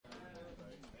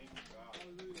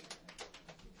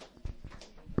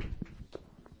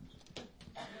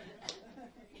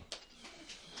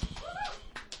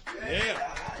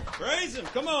Praise Him.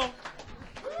 Come on.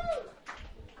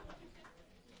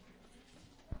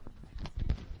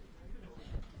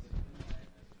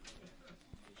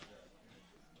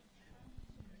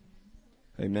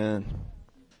 Amen.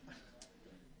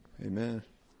 Amen.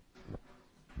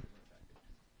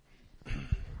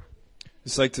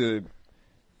 Just like to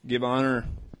give honor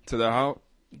to the house,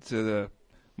 to the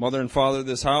mother and father of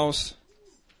this house,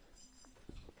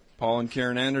 Paul and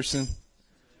Karen Anderson.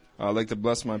 I'd like to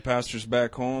bless my pastors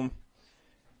back home,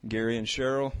 Gary and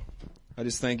Cheryl. I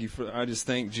just thank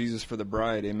Jesus for the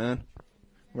bride. Amen.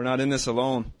 We're not in this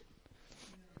alone.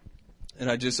 And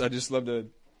I just love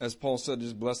to, as Paul said,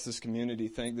 just bless this community,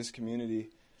 thank this community.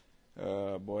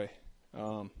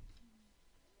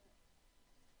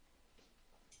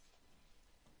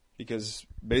 Because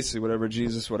basically whatever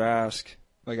Jesus would ask,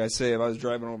 like I say, if I was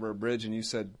driving over a bridge and you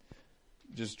said,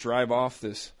 just drive off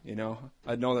this,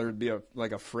 I'd know there would be a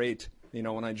freight,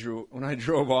 when I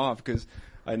drove off, because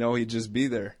I know He'd just be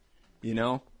there,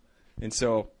 And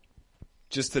so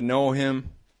just to know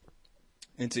Him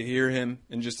and to hear Him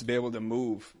and just to be able to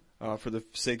move for the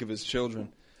sake of His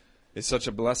children is such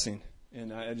a blessing.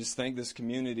 And I just thank this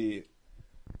community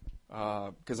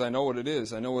because I know what it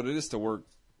is. I know what it is to work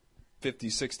 50,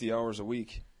 60 hours a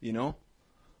week,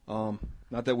 Not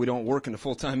that we don't work in a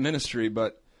full-time ministry,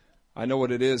 but I know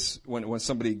what it is when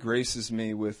somebody graces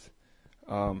me with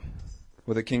a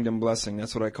kingdom blessing.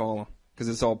 That's what I call them, because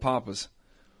it's all Papa's.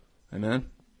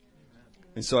 Amen.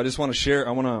 And so I just want to share.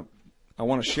 I want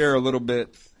to share a little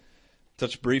bit,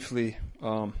 touch briefly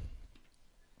about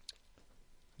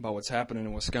what's happening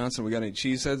in Wisconsin. We got any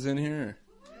cheeseheads in here?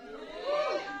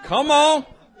 Come on.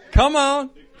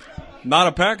 Not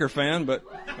a Packer fan, but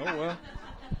oh well.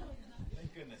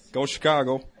 Go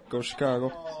Chicago.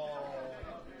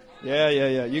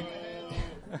 Yeah. You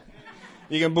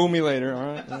can boo me later,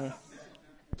 all right?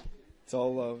 It's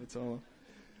all love.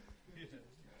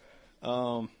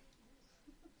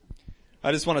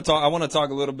 I just want to talk. I want to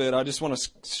talk a little bit. I just want to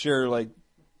share,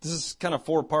 this is kind of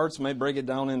 4 parts. Might break it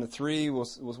down into 3. We'll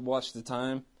watch the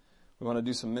time. We want to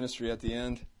do some ministry at the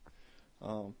end. We're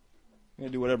going to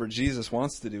do whatever Jesus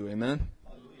wants to do. Amen.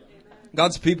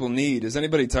 God's people need. Is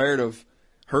anybody tired of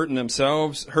hurting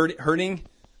themselves? Hurting?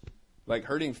 Like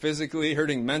hurting physically,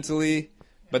 hurting mentally,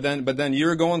 but then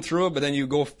you're going through it, but then you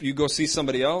go see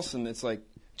somebody else, and it's like,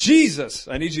 Jesus,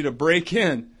 I need you to break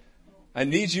in. I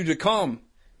need you to come,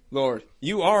 Lord.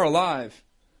 You are alive.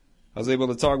 I was able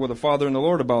to talk with the Father and the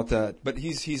Lord about that, but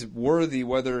He's worthy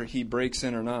whether He breaks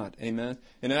in or not. Amen.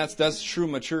 And that's true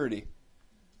maturity.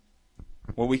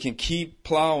 Well, we can keep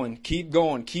plowing, keep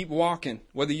going, keep walking,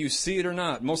 whether you see it or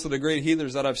not. Most of the great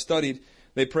healers that I've studied,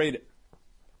 they prayed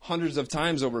hundreds of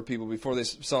times over people before they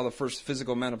saw the first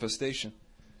physical manifestation.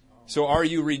 So are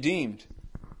you redeemed?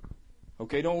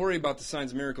 Okay, don't worry about the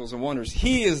signs, miracles, and wonders.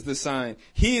 He is the sign.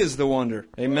 He is the wonder.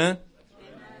 Amen?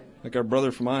 Like our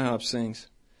brother from IHOP sings.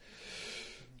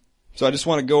 So I just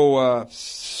want to go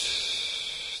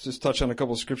just touch on a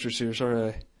couple of scriptures here.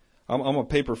 Sorry, I'm a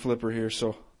paper flipper here,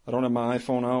 so I don't have my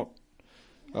iPhone out.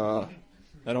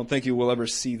 I don't think you will ever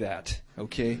see that.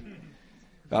 Okay?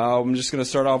 I'm just going to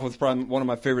start off with probably one of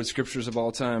my favorite scriptures of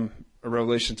all time,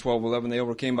 Revelation 12:11. They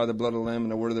overcame by the blood of the Lamb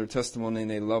and the word of their testimony,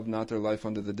 and they loved not their life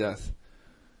unto the death.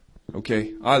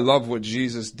 Okay, I love what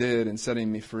Jesus did in setting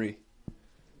me free.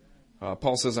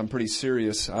 Paul says I'm pretty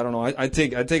serious. I don't know. I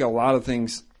take a lot of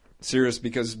things serious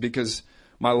because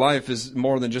my life is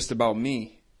more than just about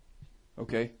me.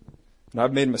 Okay, and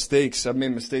I've made mistakes. I've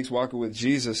made mistakes walking with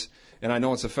Jesus, and I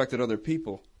know it's affected other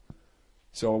people.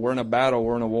 So we're in a battle.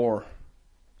 We're in a war.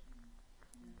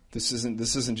 This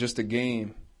isn't just a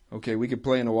game. Okay, we could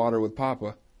play in the water with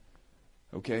Papa.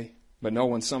 Okay, but no,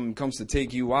 when something comes to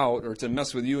take you out or to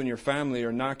mess with you and your family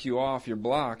or knock you off your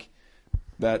block,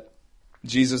 that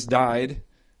Jesus died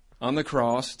on the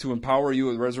cross to empower you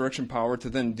with resurrection power to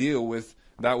then deal with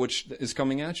that which is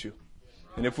coming at you.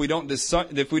 And if we don't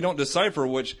decipher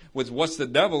what's the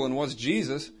devil and what's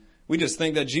Jesus, we just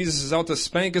think that Jesus is out to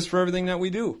spank us for everything that we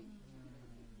do.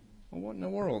 Well, what in the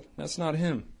world? That's not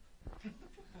Him.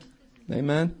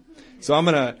 Amen. So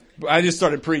I just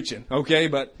started preaching, okay,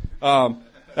 but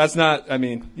that's not,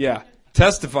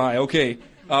 testify, okay.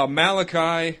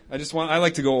 Malachi, I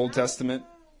like to go Old Testament,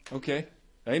 okay.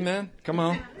 Amen. Come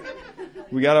on.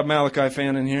 We got a Malachi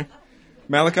fan in here.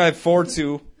 Malachi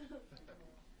 4:2,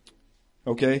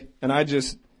 okay, and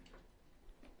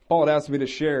Paul had asked me to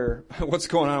share what's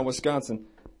going on in Wisconsin,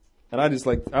 and I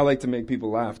like to make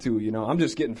people laugh too, I'm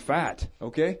just getting fat,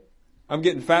 okay. I'm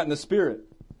getting fat in the Spirit.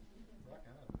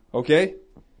 Okay?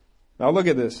 Now look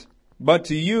at this. But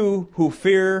to you who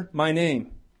fear my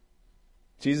name.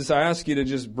 Jesus, I ask you to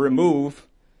just remove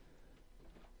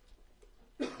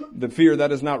the fear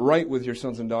that is not right with your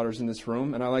sons and daughters in this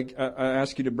room. And I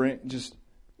ask you to bring, just,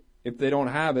 if they don't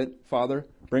have it, Father,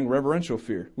 bring reverential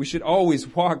fear. We should always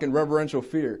walk in reverential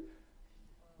fear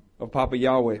of Papa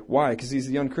Yahweh. Why? Because He's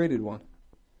the uncreated one.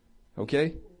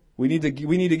 Okay? We need to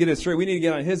get it straight. We need to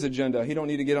get on His agenda. He don't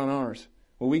need to get on ours.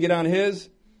 When we get on His,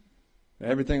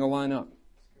 everything will line up.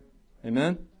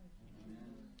 Amen?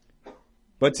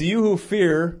 But to you who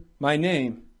fear my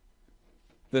name,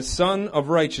 the Son of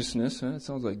Righteousness, that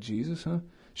sounds like Jesus,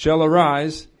 shall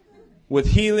arise with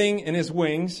healing in His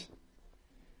wings,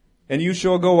 and you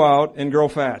shall go out and grow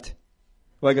fat,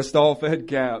 like stall-fed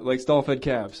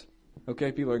calves.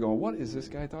 Okay, people are going, what is this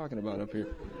guy talking about up here?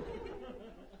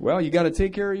 Well, you got to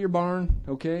take care of your barn,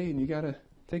 okay, and you got to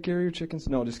take care of your chickens.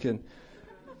 No, just kidding.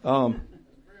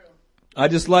 I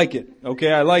just like it,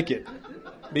 okay? I like it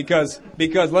because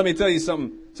let me tell you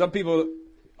something. Some people,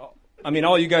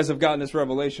 all you guys have gotten this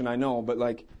revelation, I know, but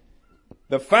like,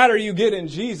 the fatter you get in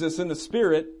Jesus, in the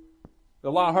Spirit,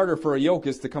 the lot harder for a yoke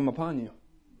is to come upon you.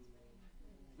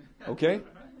 Okay?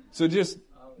 So just,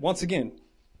 once again,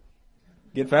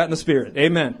 get fat in the Spirit.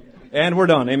 Amen. And we're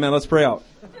done. Amen. Let's pray out.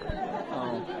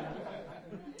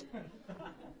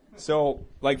 So,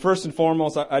 like, first and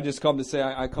foremost, I just come to say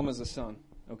I come as a son.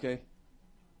 Okay?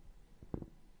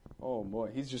 Oh, boy.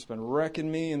 He's just been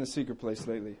wrecking me in the secret place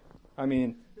lately.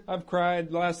 I've cried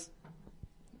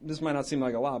this might not seem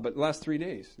like a lot, but last 3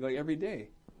 days. Like, every day.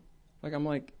 I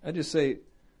just say,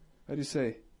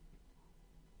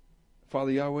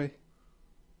 Father Yahweh,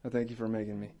 I thank you for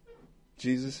making me.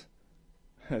 Jesus,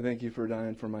 I thank you for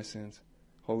dying for my sins.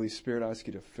 Holy Spirit, I ask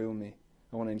you to fill me.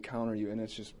 I want to encounter you. And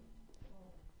it's just,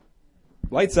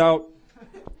 lights out.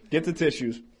 Get the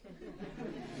tissues.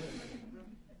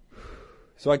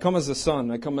 So I come as a son.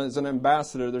 I come as an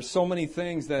ambassador. There's so many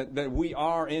things that we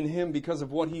are in Him because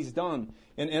of what He's done.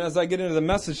 And as I get into the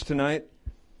message tonight,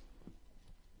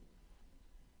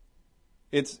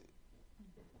 it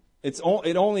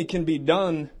only can be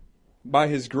done by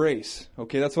His grace.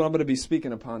 Okay, that's what I'm going to be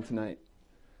speaking upon tonight.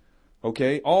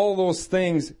 Okay, all those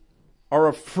things are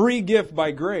a free gift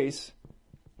by grace,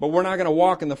 but we're not going to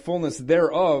walk in the fullness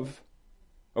thereof.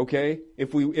 Okay,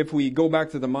 if we go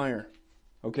back to the mire.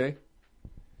 Okay,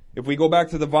 if we go back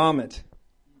to the vomit,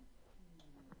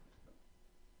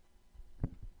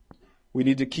 we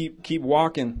need to keep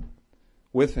walking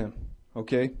with Him.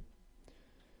 Okay,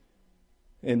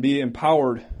 and be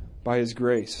empowered by His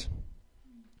grace.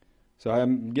 So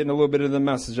I'm getting a little bit of the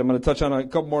message. I'm going to touch on a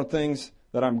couple more things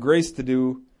that I'm graced to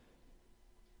do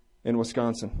in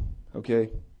Wisconsin. Okay?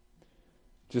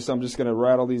 I'm just going to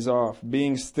rattle these off.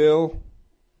 Being still,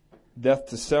 death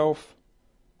to self,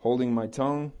 holding my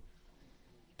tongue,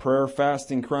 prayer,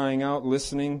 fasting, crying out,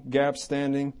 listening, gap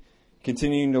standing,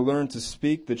 continuing to learn to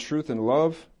speak the truth in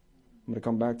love. I'm going to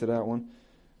come back to that one.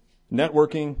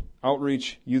 Networking,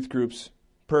 outreach, youth groups,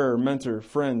 prayer, mentor,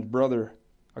 friend, brother,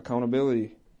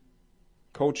 accountability,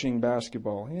 coaching,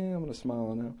 basketball. Yeah, I'm going to smile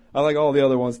on that. I like all the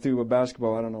other ones too, but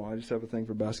basketball, I don't know. I just have a thing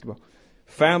for basketball.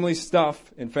 Family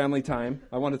stuff and family time.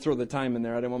 I want to throw the time in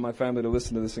there. I didn't want my family to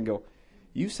listen to this and go,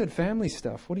 you said family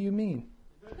stuff. What do you mean?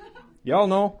 Y'all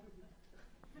know.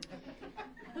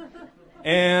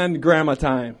 And grandma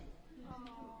time.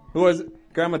 Who was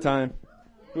it? Grandma time.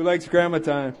 Who likes grandma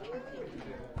time?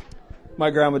 My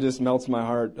grandma just melts my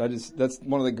heart. That's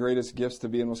one of the greatest gifts to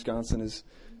be in Wisconsin is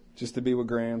just to be with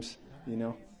Grams, you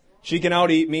know. She can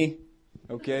out-eat me,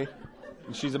 okay?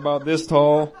 And she's about this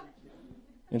tall,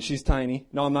 and she's tiny.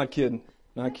 No, I'm not kidding.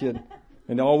 Not kidding.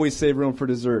 And always save room for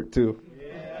dessert, too.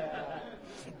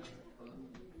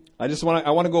 I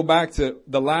want to go back to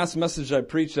the last message I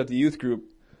preached at the youth group.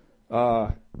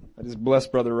 I just bless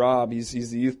Brother Rob.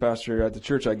 He's the youth pastor at the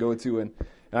church I go to, and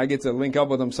I get to link up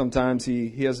with him sometimes.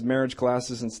 He has marriage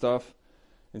classes and stuff,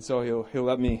 and so he'll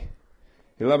let me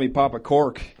pop a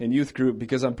cork in youth group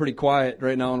because I'm pretty quiet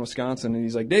right now in Wisconsin. And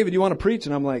he's like, David, you want to preach?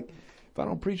 And I'm like, if I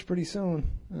don't preach pretty soon,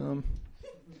 I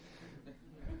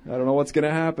don't know what's going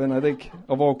to happen. I think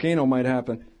a volcano might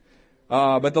happen.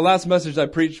 But the last message I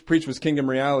preached was Kingdom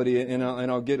Reality, and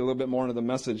I'll get a little bit more into the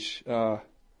message.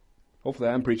 Hopefully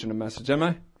I'm preaching a message. Am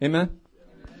I? Amen?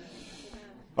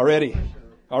 Already,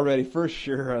 for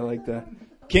sure. I like that.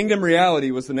 Kingdom Reality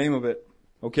was the name of it.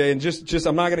 Okay, and just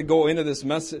I'm not going to go into this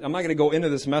message. I'm not going to go into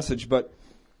this message, but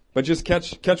just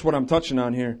catch what I'm touching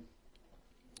on here.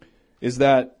 Is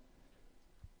that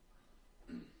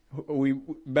we've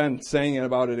been saying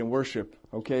about it in worship,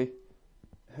 okay?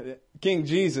 King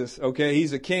Jesus, okay,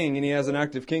 He's a king and He has an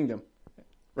active kingdom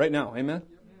right now, amen?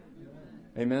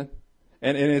 Amen.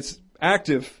 And it's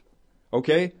active,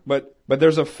 okay? But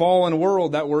there's a fallen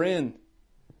world that we're in.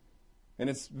 And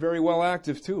it's very well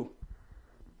active too.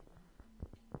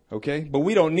 Okay? But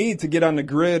we don't need to get on the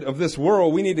grid of this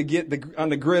world. We need to get on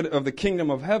the grid of the kingdom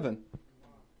of heaven.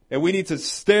 And we need to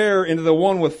stare into the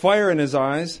one with fire in his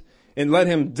eyes and let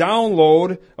him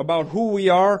download about who we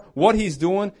are, what he's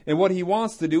doing, and what he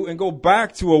wants to do, and go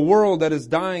back to a world that is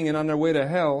dying and on their way to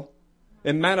hell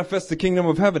and manifest the kingdom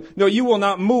of heaven. No, you will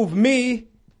not move me.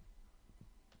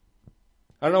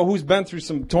 I don't know who's been through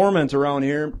some torment around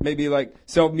here, maybe like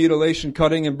self-mutilation,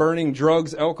 cutting and burning,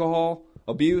 drugs, alcohol,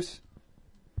 abuse.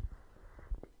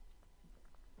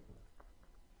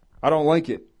 I don't like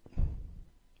it.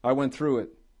 I went through it.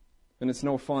 And it's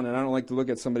no fun, and I don't like to look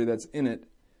at somebody that's in it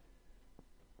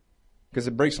because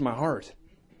it breaks my heart.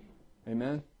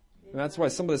 Amen? And that's why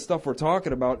some of the stuff we're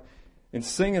talking about and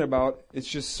singing about, it's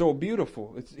just so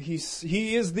beautiful. He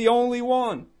is the only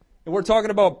one. And we're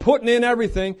talking about putting in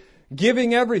everything,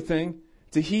 giving everything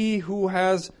to He who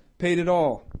has paid it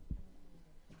all.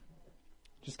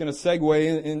 Just going to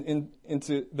segue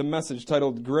into the message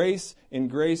titled, Grace, in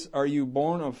Grace Are You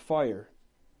Born of Fire?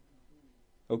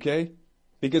 Okay?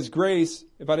 Because grace,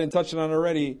 if I didn't touch it on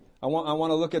already, I want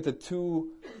to look at the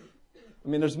two.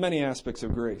 There's many aspects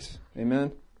of grace.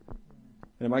 Amen?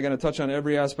 And am I going to touch on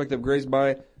every aspect of grace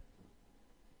by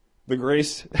the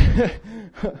grace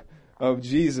of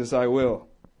Jesus? I will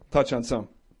touch on some.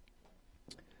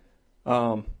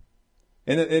 And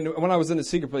when I was in the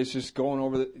secret place, just going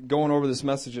over this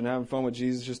message and having fun with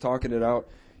Jesus, just talking it out,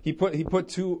 he put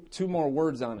two more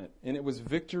words on it, and it was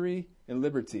victory and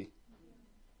liberty.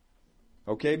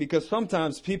 Okay, because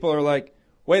sometimes people are like,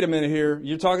 wait a minute here,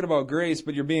 you're talking about grace,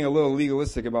 but you're being a little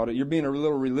legalistic about it. You're being a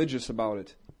little religious about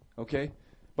it. Okay?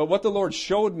 But what the Lord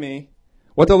showed me,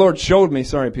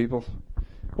 sorry people,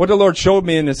 what the Lord showed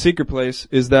me in the secret place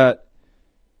is that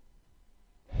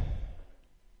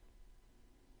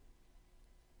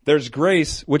there's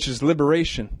grace, which is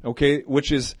liberation, okay,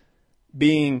 which is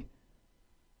being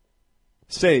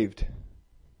saved.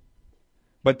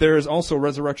 But there is also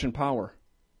resurrection power.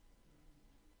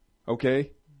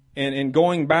 Okay? And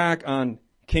going back on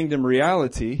kingdom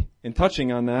reality and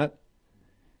touching on that,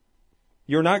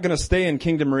 you're not going to stay in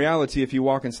kingdom reality if you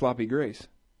walk in sloppy grace.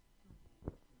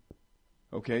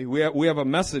 Okay? We have a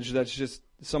message that's just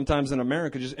sometimes in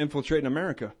America, just infiltrating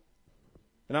America.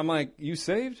 And I'm like, you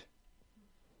saved?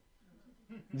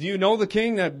 Do you know the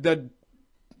King that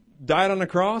died on the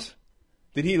cross?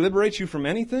 Did He liberate you from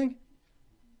anything?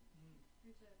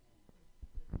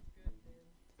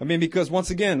 Because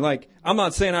once again, I'm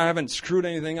not saying I haven't screwed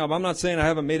anything up. I'm not saying I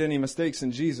haven't made any mistakes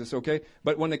in Jesus, okay?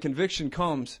 But when the conviction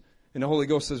comes and the Holy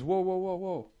Ghost says,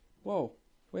 whoa,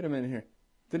 wait a minute here.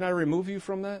 Didn't I remove you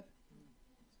from that?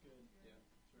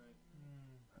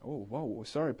 Oh, whoa,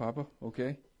 sorry, Papa.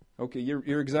 Okay,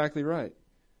 you're exactly right.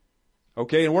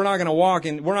 Okay, and we're not going to walk,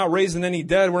 and we're not raising any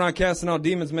dead. We're not casting out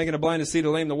demons, making the blind to see, the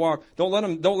lame to walk. Don't let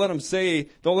them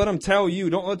tell you.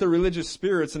 Don't let the religious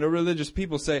spirits and the religious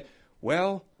people say,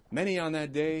 well, many on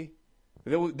that day,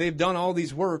 they've done all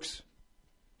these works.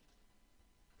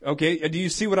 Okay, do you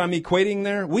see what I'm equating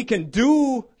there? We can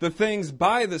do the things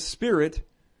by the Spirit,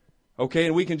 okay,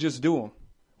 and we can just do them.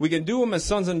 We can do them as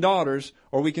sons and daughters,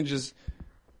 or we can just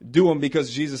do them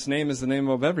because Jesus' name is the name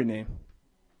of every name.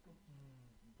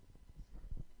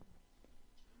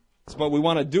 But we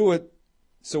want to do it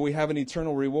so we have an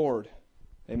eternal reward.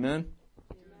 Amen?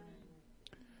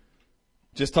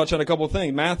 Just touch on a couple of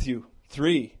things. Matthew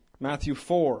 3, Matthew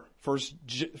 4,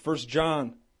 First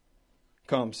John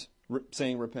comes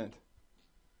saying repent.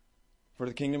 For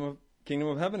the kingdom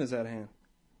of heaven is at hand.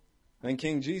 Then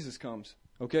King Jesus comes.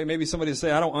 Okay, maybe somebody will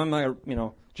say, I'm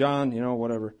not, John,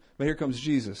 whatever. But here comes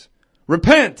Jesus.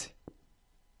 Repent!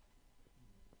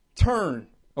 Turn.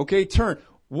 Okay, turn.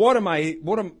 What am I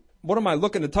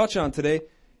looking to touch on today?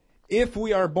 If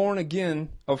we are born again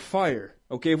of fire,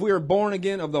 okay, if we are born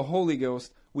again of the Holy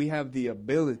Ghost, we have the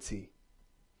ability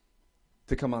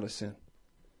to come out of sin.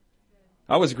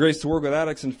 I was graced to work with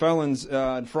addicts and felons in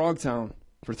Frogtown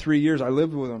for 3 years. I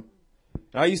lived with them.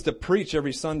 And I used to preach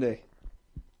every Sunday.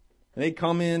 And they'd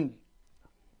come in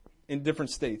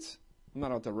different states. I'm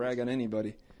not out to rag on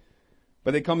anybody.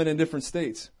 But they come in different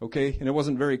states, okay? And it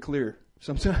wasn't very clear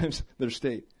sometimes, their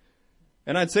state.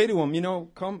 And I'd say to them,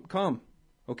 come,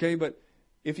 okay? But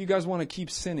if you guys want to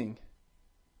keep sinning,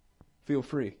 feel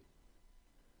free.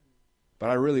 But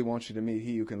I really want you to meet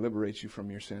He who can liberate you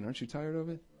from your sin. Aren't you tired of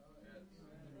it?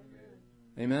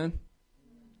 Amen?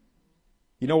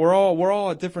 We're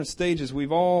all at different stages.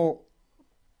 We've all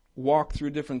walked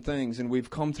through different things, and we've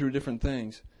come through different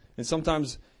things. And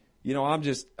sometimes,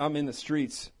 I'm in the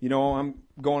streets. I'm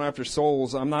going after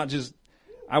souls.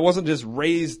 I wasn't just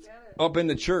raised up in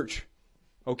the church.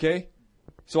 Okay?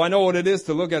 So I know what it is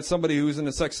to look at somebody who's in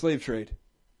the sex slave trade.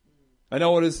 I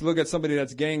know what it is to look at somebody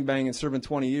that's gangbanging serving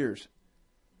 20 years.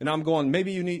 And I'm going,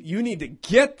 maybe you need to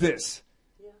get this.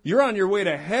 You're on your way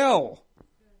to hell.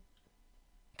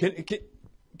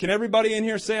 Can everybody in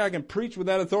here say I can preach with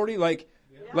that authority like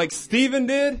Stephen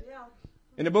did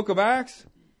in the book of Acts?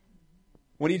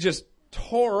 When he just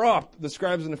tore up the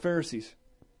scribes and the Pharisees.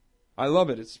 I love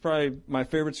it. It's probably my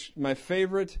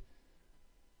favorite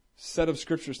set of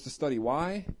scriptures to study.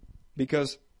 Why?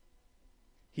 Because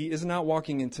he is not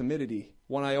walking in timidity,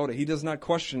 one iota. He does not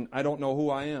question, I don't know who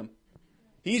I am.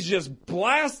 He's just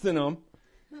blasting them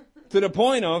to the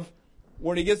point of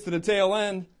when he gets to the tail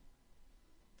end,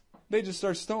 they just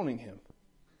start stoning him.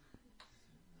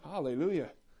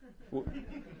 Hallelujah.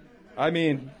 I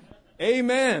mean,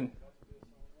 amen.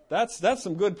 That's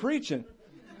some good preaching.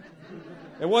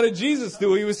 And what did Jesus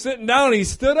do? He was sitting down and he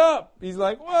stood up. He's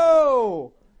like,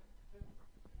 whoa,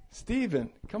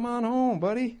 Stephen, come on home,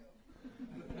 buddy.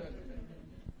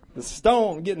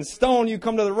 Getting stoned, you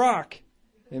come to the rock.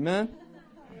 Amen.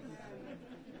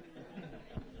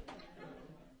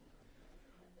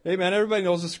 Amen. Everybody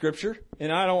knows the scripture.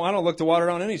 And I don't look to water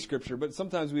down any scripture, but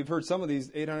sometimes we've heard some of these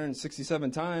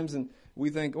 867 times and we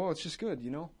think, oh, it's just good,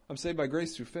 I'm saved by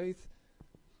grace through faith.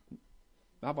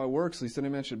 Not by works, lest any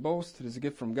man should boast. It is a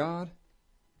gift from God.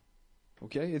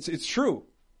 Okay, it's true.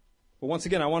 But once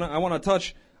again, I want to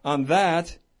touch on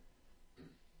that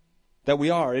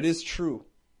we are. It is true.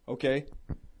 Okay?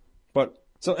 But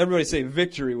so everybody say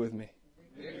victory with me.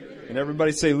 Victory. And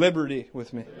everybody say liberty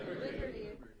with me. Liberty.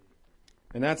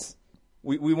 And that's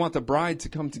we want the bride to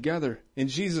come together. And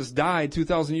Jesus died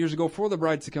 2,000 years ago for the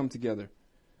bride to come together.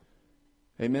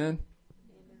 Amen.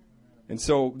 And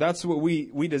so that's what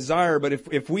we desire. But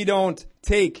if we don't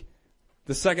take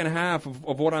the second half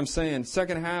of what I'm saying,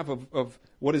 second half of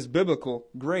what is biblical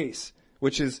grace,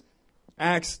 which is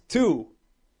Acts 2.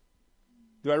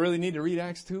 Do I really need to read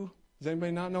Acts 2? Does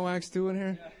anybody not know Acts 2 in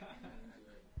here?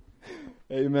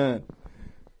 Amen.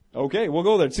 Okay, we'll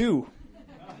go there too.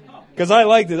 Because I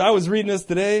liked it. I was reading this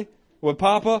today with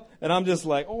Papa, and I'm just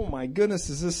like, oh my goodness,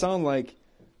 does this sound like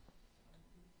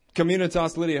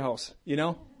Communitas Lydia House?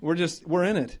 We're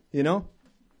in it,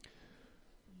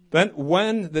 Then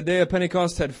when the day of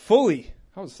Pentecost had fully,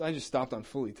 I just stopped on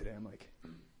fully today. I'm like,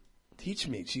 teach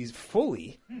me, geez,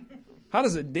 fully? How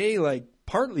does a day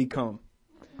partly come?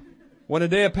 When the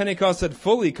day of Pentecost had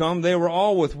fully come, they were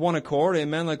all with one accord,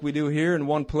 amen, like we do here in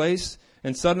one place.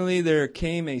 And suddenly there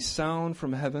came a sound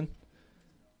from heaven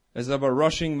as of a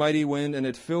rushing mighty wind, and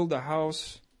it filled the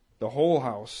whole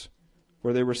house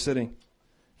where they were sitting.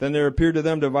 Then there appeared to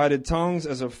them divided tongues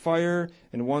as of fire,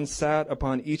 and one sat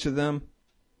upon each of them,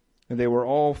 and they were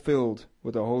all filled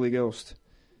with the Holy Ghost.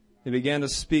 They began to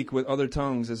speak with other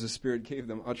tongues as the Spirit gave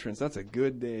them utterance. That's a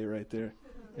good day right there.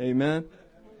 Amen.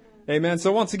 Amen.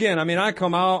 So once again, I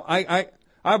come out,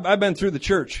 I've been through the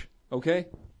church, okay?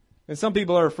 And some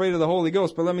people are afraid of the Holy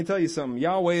Ghost, but let me tell you something.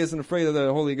 Yahweh isn't afraid of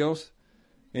the Holy Ghost,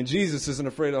 and Jesus isn't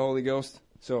afraid of the Holy Ghost.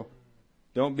 So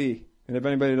don't be. And if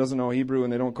anybody doesn't know Hebrew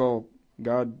and they don't call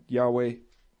God Yahweh,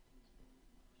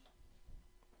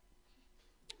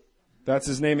 that's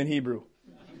his name in Hebrew.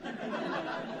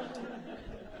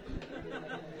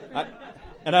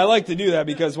 And I like to do that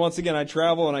because once again I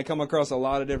travel and I come across a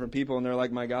lot of different people and they're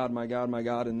like, my God, my God, my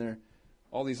God, and they're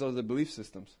all these other belief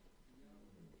systems.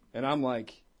 And I'm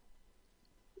like,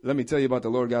 let me tell you about the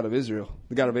Lord God of Israel,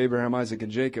 the God of Abraham, Isaac,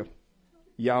 and Jacob,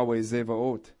 Yahweh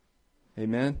Zevaot.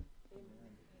 Amen.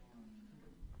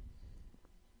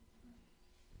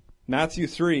 Matthew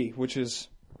 3, which is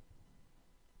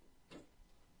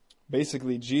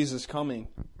basically Jesus coming.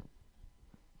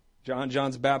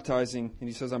 John's baptizing, and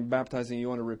he says, I'm baptizing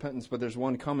you unto repentance, but there's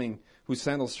one coming whose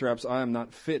sandal straps I am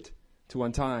not fit to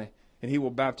untie, and he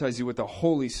will baptize you with the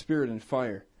Holy Spirit and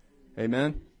fire.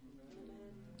 Amen?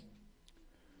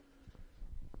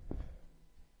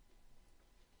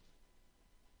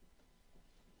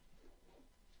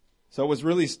 So it was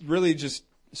really just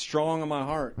strong on my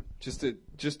heart, just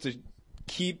to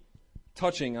keep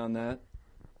touching on that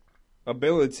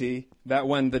ability that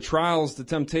when the trials, the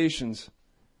temptations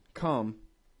come,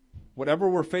 whatever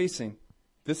we're facing,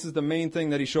 this is the main thing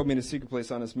that he showed me in the secret place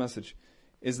on his message,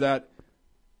 is that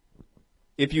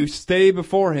if you stay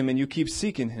before him and you keep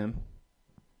seeking him,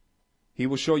 he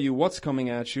will show you what's coming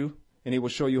at you and he will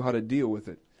show you how to deal with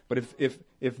it. But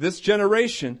if this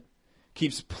generation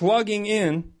keeps plugging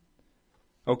in,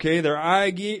 okay, their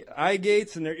eye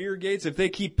gates and their ear gates, if they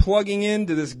keep plugging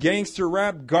into this gangster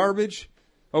rap garbage,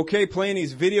 okay, playing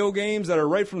these video games that are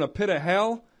right from the pit of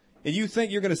hell, and you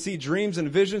think you're going to see dreams and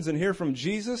visions and hear from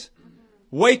Jesus,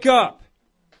 wake up.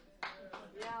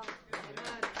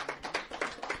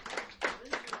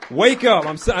 Wake up.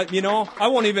 I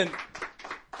won't even,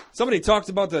 somebody talked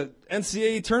about the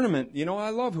NCAA tournament. I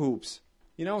love hoops.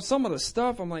 Some of the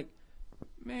stuff, I'm like,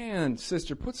 man,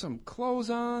 sister, put some clothes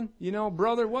on.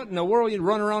 Brother, what in the world? You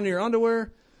run around in your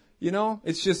underwear?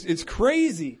 It's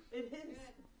crazy.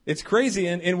 It's crazy,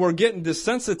 and we're getting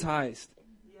desensitized.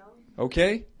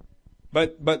 Okay?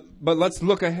 But let's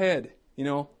look ahead.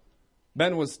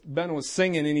 Ben was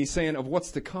singing, and he's saying of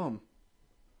what's to come.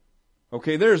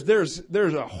 Okay, there's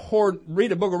a horde.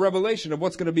 Read the book of Revelation of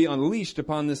what's going to be unleashed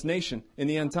upon this nation in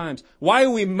the end times. Why are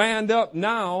we manned up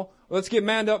now? Let's get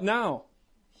manned up now.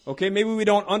 Okay, maybe we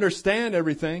don't understand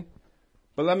everything,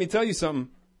 but let me tell you something.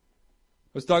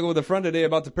 I was talking with a friend today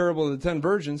about the parable of the 10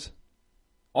 virgins.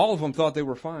 All of them thought they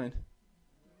were fine.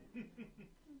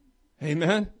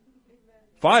 Amen.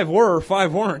 5 were,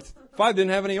 5 weren't. 5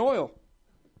 didn't have any oil.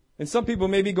 And some people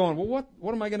may be going, well,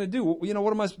 what am I going to do?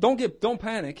 Don't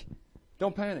panic.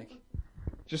 Don't panic.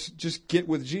 Just get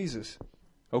with Jesus.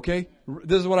 Okay?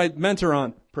 This is what I mentor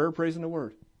on. Prayer, praise, and the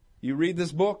Word. You read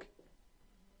this book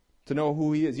to know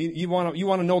who He is. You want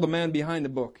to know the man behind the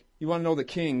book. You want to know the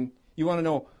King. You want to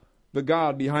know the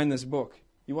God behind this book.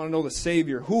 You want to know the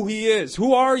Savior, who He is.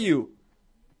 Who are you?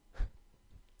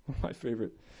 One of my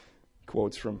favorite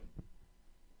quotes from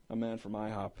a man from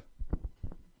IHOP.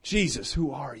 Jesus,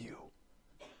 who are you?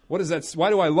 What is that?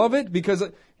 Why do I love it? Because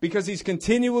He's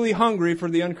continually hungry for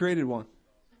the uncreated one.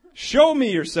 Show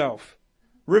me yourself.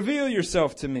 Reveal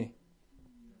yourself to me.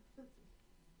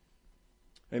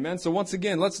 Amen. So once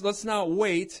again, let's not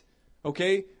wait.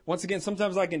 Okay. Once again,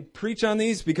 sometimes I can preach on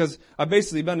these because I've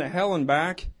basically been to hell and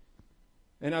back,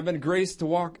 and I've been graced to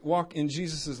walk in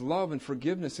Jesus' love and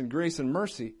forgiveness and grace and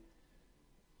mercy.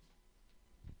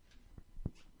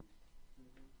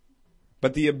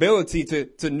 But the ability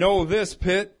to know this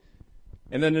pit,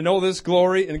 and then to know this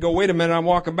glory, and go, wait a minute, I'm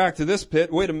walking back to this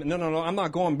pit. Wait a minute, no, I'm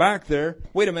not going back there.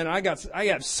 Wait a minute, I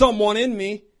got someone in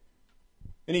me,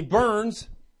 and He burns.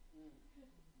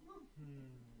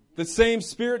 The same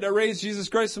Spirit that raised Jesus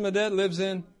Christ from the dead lives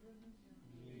in.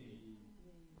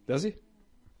 Does He?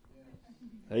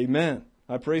 Amen.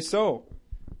 I pray so.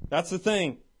 That's the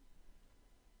thing.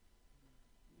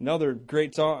 Another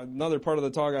great talk, another part of the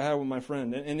talk I had with my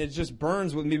friend, and it just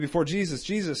burns with me before Jesus.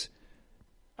 Jesus,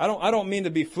 I don't mean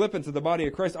to be flippant to the body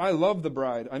of Christ. I love the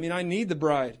bride. I mean, I need the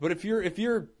bride. But if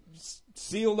you're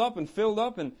sealed up and filled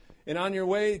up and on your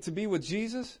way to be with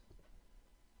Jesus,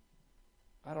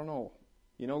 I don't know.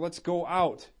 Let's go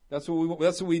out. That's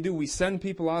what we do. We send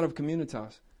people out of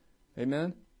Communitas.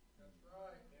 Amen. That's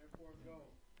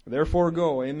right. Therefore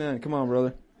go. Amen. Come on,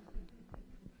 brother.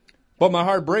 But my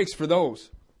heart breaks for those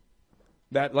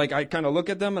that, I kind of look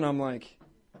at them and I'm like,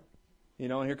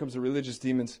 and here comes the religious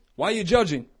demons. Why are you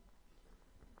judging?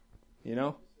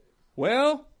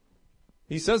 Well,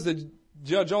 He says to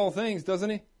judge all things, doesn't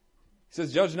He? He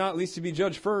says, judge not, lest you be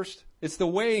judged first. It's the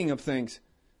weighing of things.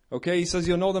 Okay, He says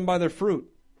you'll know them by their fruit.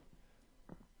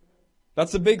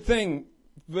 That's the big thing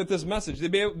with this message. To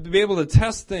be able to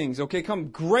test things. Okay, come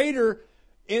greater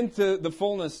into the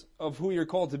fullness of who you're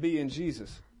called to be in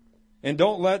Jesus. And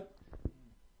don't let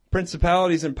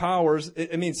principalities and powers,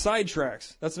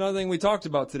 sidetracks. That's another thing we talked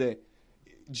about today.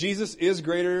 Jesus is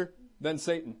greater than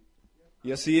Satan.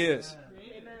 Yes, He is.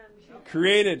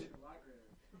 Created.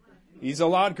 He's a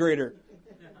lot greater.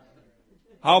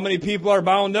 How many people are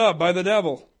bound up by the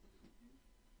devil?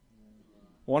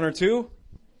 1 or 2?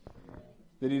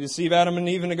 Did He deceive Adam and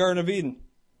Eve in the Garden of Eden?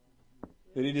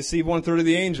 Did He deceive 1/3 of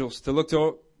the angels to look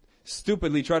to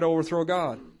stupidly try to overthrow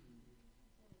God?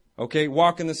 Okay,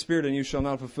 walk in the Spirit and you shall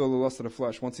not fulfill the lust of the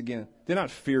flesh. Once again, do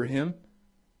not fear Him,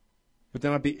 but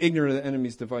do not be ignorant of the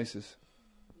enemy's devices.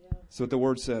 That's what the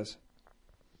Word says.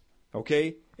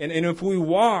 Okay? And if we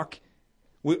walk,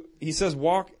 He says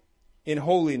walk in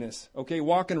holiness. Okay?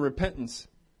 Walk in repentance.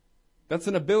 That's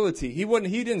an ability. He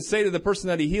didn't say to the person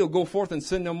that He healed, go forth and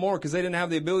sin no more, because they didn't have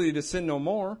the ability to sin no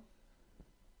more.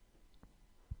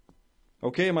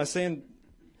 Okay, am I saying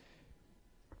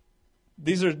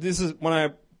this is when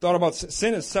I thought about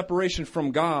sin is separation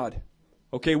from God.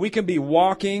 Okay, we can be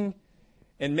walking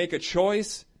and make a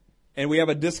choice, and we have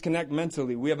a disconnect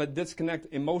mentally. We have a disconnect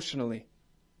emotionally.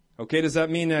 Okay, does that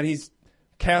mean that He's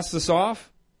cast us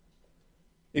off?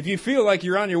 If you feel like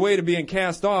you're on your way to being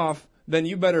cast off, then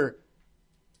you better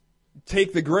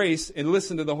take the grace and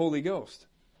listen to the Holy Ghost.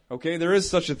 Okay, there is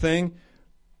such a thing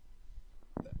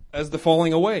as the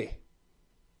falling away.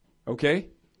 Okay?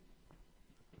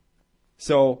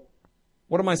 So,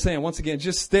 what am I saying? Once again,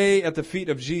 just stay at the feet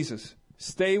of Jesus.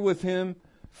 Stay with Him,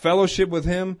 fellowship with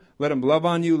Him, let Him love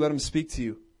on you, let Him speak to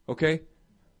you. Okay?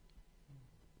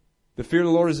 The fear of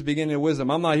the Lord is the beginning of wisdom.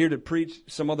 I'm not here to preach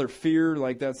some other fear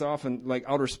like that's often like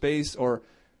outer space, or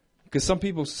because some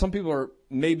people are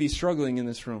maybe struggling in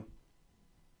this room.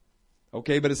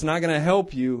 Okay, but it's not going to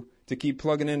help you to keep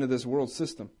plugging into this world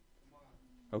system.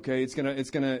 Okay, it's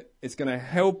gonna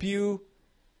help you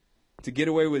to get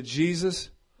away with Jesus.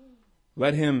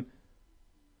 Let Him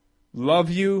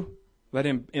love you. Let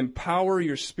Him empower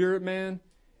your spirit, man,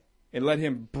 and let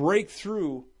Him break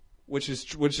through. Which is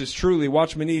truly,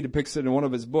 Watchman Nee depicts it in one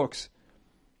of his books,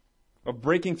 of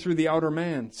breaking through the outer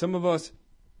man. Some of us,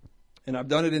 and I've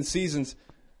done it in seasons,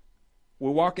 we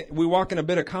walk in a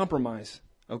bit of compromise,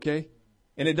 okay?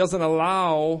 And it doesn't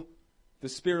allow the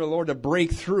Spirit of the Lord to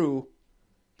break through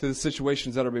to the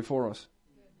situations that are before us.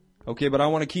 Okay, but I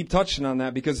want to keep touching on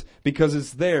that because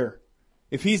it's there.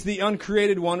 If He's the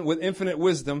uncreated one with infinite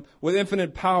wisdom, with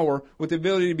infinite power, with the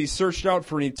ability to be searched out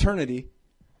for an eternity,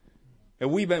 and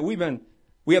we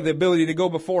have the ability to go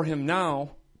before Him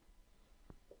now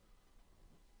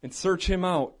and search Him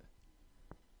out.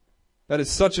 That is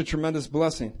such a tremendous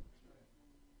blessing.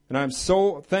 And I'm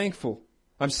so thankful.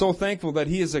 I'm so thankful that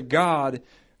He is a God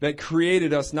that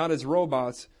created us not as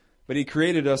robots, but He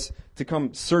created us to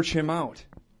come search Him out.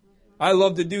 I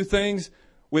love to do things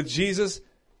with Jesus.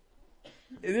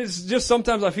 It is just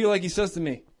sometimes I feel like He says to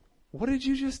me, "What did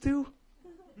you just do?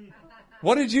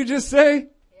 What did you just say?"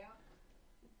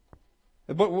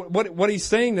 But what He's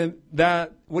saying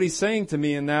to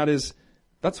me in that is,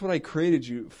 that's what I created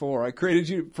you for. I created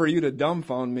you for you to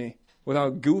dumbfound me with how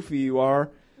goofy you are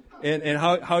and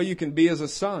how you can be as a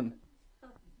son.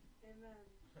 Amen.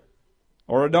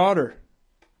 Or a daughter.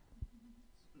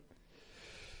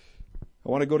 I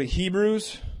want to go to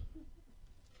Hebrews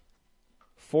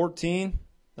 4.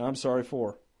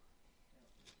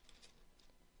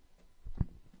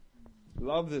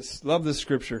 Love this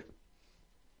scripture.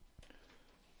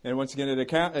 And once again, it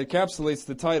encapsulates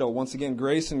the title. Once again,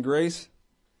 grace and grace.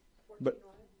 But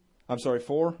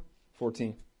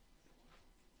 4:14.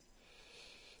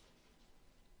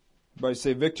 Everybody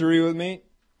say victory with me.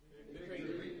 Victory.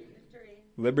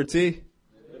 Liberty.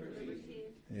 Liberty.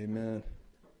 Amen.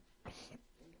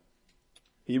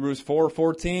 Hebrews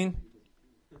 4:14.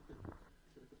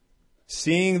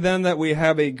 Seeing then that we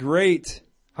have a great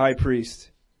high priest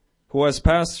who has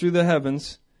passed through the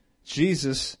heavens,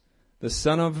 Jesus, the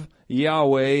Son of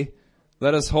Yahweh,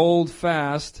 let us hold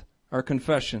fast our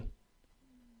confession.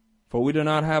 For we do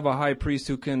not have a high priest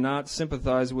who cannot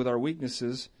sympathize with our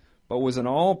weaknesses, but was in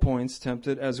all points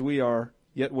tempted as we are,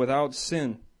 yet without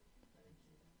sin.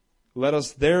 Let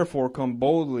us therefore come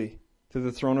boldly to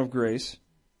the throne of grace,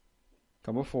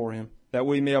 come before Him, that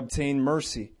we may obtain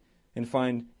mercy and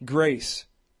find grace,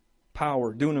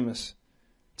 power, dunamis,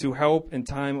 to help in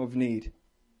time of need.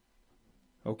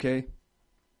 Okay?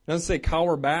 It doesn't say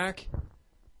cower back. I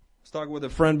was talking with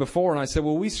a friend before, and I said,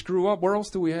 well, we screw up. Where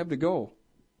else do we have to go?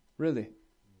 Really?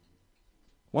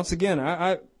 Once again,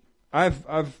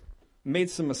 I've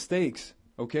made some mistakes,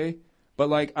 okay? But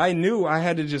like I knew I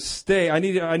had to just stay. I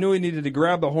knew I needed to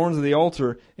grab the horns of the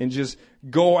altar and just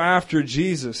go after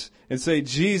Jesus and say,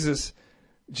 Jesus,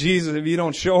 if you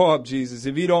don't show up, Jesus,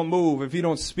 if you don't move, if you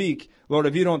don't speak, Lord,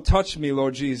 if you don't touch me,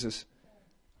 Lord Jesus,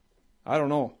 I don't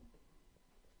know.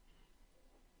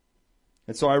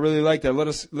 And so I really like that. Let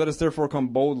us therefore come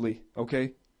boldly,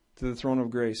 okay, to the throne of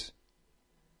grace,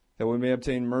 that we may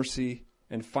obtain mercy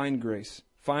and find grace.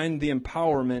 Find the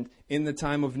empowerment in the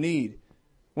time of need.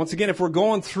 Once again, if we're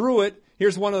going through it,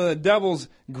 here's one of the devil's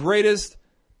greatest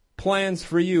plans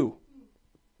for you.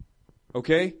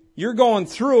 Okay? You're going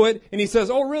through it, and he says,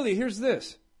 oh, really? Here's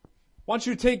this. Why don't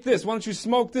you take this? Why don't you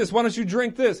smoke this? Why don't you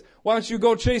drink this? Why don't you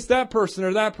go chase that person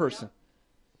or that person?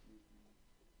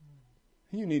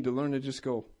 You need to learn to just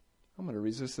go, I'm going to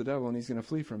resist the devil, and he's going to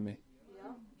flee from me.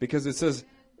 Because it says,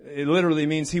 it literally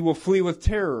means he will flee with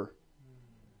terror.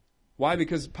 Why?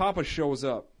 Because Papa shows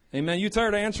up. Amen. You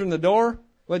tired of answering the door?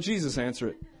 Let Jesus answer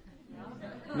it.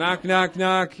 Knock, knock,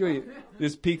 knock.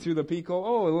 Just peek through the peephole.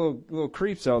 Oh, little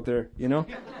creeps out there, you know.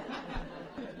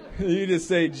 You just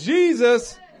say,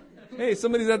 Jesus. Hey,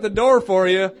 somebody's at the door for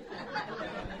you.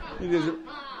 You just,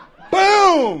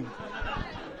 boom!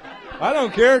 I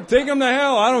don't care. Take them to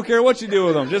hell. I don't care what you do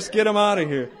with them. Just get them out of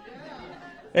here.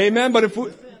 Amen. But if we,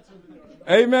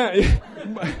 amen.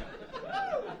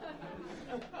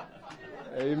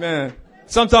 Amen.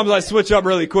 Sometimes I switch up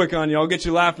really quick on you. I'll get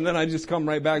you laughing, then I just come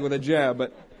right back with a jab.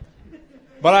 But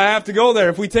I have to go there.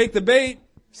 If we take the bait,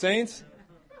 saints,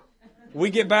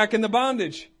 we get back in the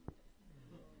bondage.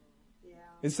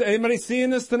 Is anybody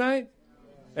seeing this tonight?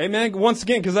 Amen. Once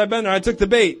again, because I've been there, I took the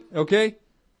bait. Okay.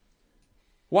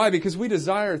 Why? Because we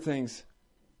desire things.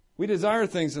 We desire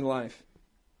things in life.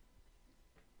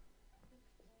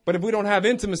 But if we don't have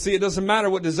intimacy, it doesn't matter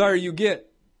what desire you get.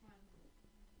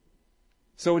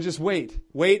 So just wait.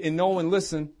 Wait and know and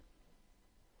listen.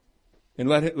 And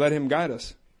let Him guide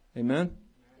us. Amen?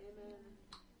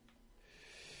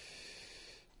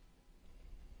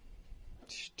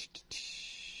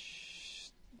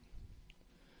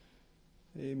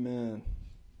 Amen.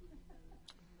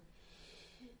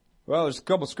 Well, there's a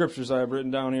couple scriptures I have written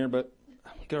down here, but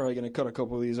I'm probably going to cut a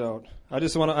couple of these out. I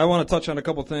want to touch on a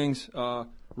couple things.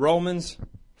 Romans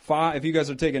 5, if you guys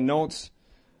are taking notes,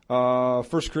 1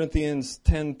 Corinthians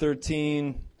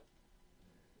 10:13,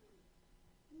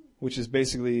 which is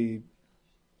basically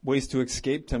ways to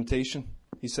escape temptation.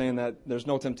 He's saying that there's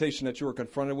no temptation that you are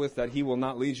confronted with that He will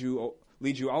not lead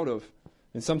you out of.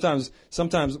 And sometimes,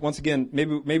 once again,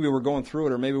 maybe we're going through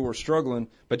it or maybe we're struggling,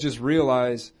 but just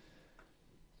realize,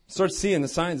 start seeing the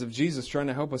signs of Jesus trying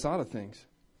to help us out of things.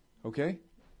 Okay?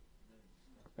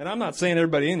 And I'm not saying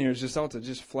everybody in here is just out to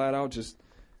just flat out just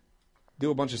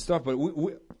do a bunch of stuff, but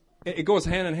it goes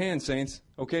hand in hand, saints.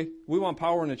 Okay? We want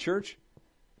power in the church.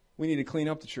 We need to clean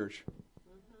up the church.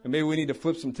 And maybe we need to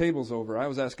flip some tables over. I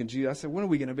was asking Jesus, I said, when are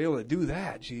we going to be able to do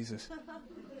that, Jesus?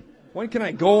 When can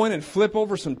I go in and flip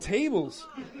over some tables?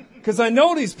 Because I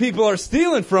know these people are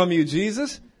stealing from you,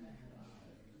 Jesus.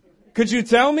 Could you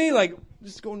tell me? Like,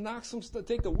 just go knock some stuff,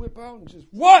 take the whip out and just,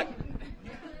 what?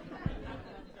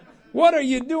 What are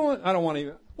you doing? I don't want to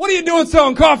even. What are you doing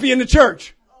selling coffee in the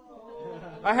church?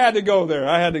 I had to go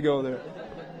there.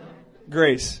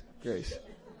 Grace.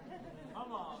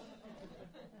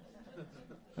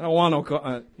 I don't want no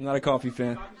I'm not a coffee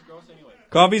fan.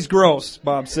 Coffee's gross,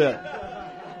 Bob said.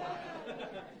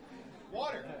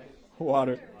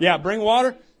 Water. Yeah, bring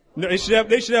water. No, they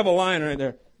should have a line right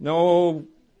there. No,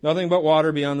 nothing but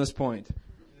water beyond this point.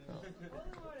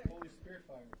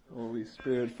 Holy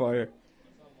Spirit fire.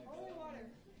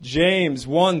 James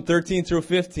 1:13 through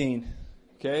 15.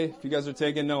 Okay, if you guys are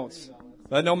taking notes.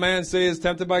 Let no man say he is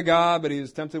tempted by God, but he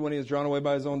is tempted when he is drawn away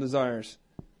by his own desires.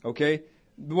 Okay?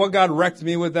 What God wrecked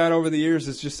me with that over the years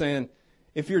is just saying,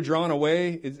 if you're drawn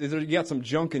away, you got some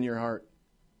junk in your heart.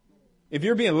 If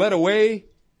you're being led away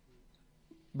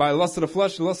by lust of the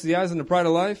flesh, the lust of the eyes, and the pride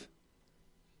of life,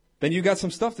 then you got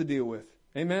some stuff to deal with.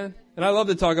 Amen? And I love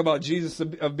to talk about Jesus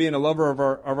of being a lover of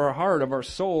our heart, of our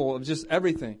soul, of just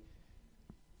everything.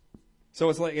 So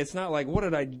it's not like what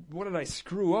did I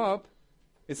screw up?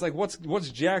 It's like what's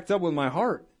jacked up with my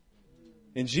heart.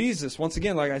 And Jesus, once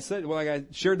again, like I said, like I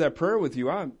shared that prayer with you,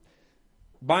 I'm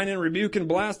binding, rebuking,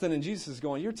 blasting, and Jesus is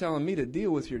going, you're telling me to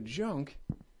deal with your junk,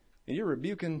 and you're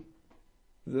rebuking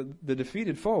the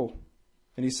defeated foe.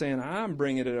 And He's saying, I'm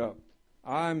bringing it up.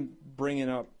 I'm bringing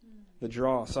up the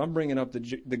dross. I'm bringing up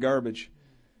the garbage.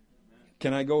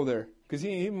 Can I go there? Because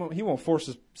he won't force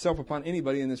Himself upon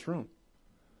anybody in this room.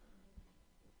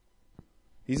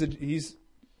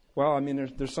 Well, I mean,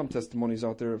 there's some testimonies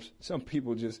out there of some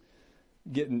people just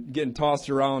getting tossed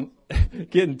around,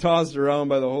 getting tossed around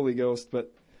by the Holy Ghost.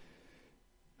 But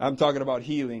I'm talking about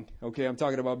healing. Okay, I'm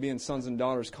talking about being sons and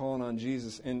daughters calling on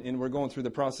Jesus, and we're going through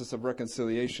the process of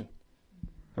reconciliation.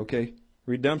 Okay,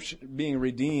 redemption, being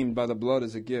redeemed by the blood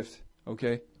is a gift.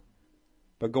 Okay,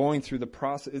 but going through the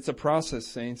process, it's a process,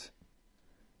 saints.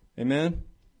 Amen.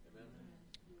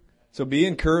 So be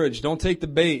encouraged. Don't take the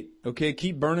bait. Okay,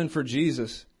 keep burning for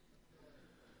Jesus.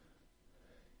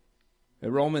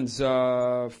 Romans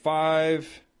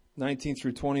 5:19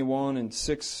 through 21 and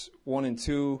 6:1 and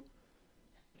 2.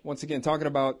 Once again, talking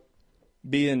about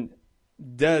being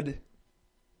dead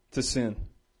to sin.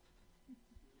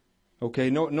 Okay,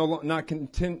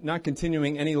 not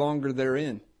continuing any longer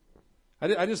therein.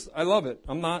 I love it.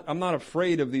 I'm not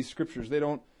afraid of these scriptures. They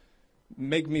don't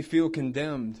make me feel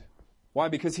condemned. Why?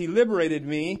 Because He liberated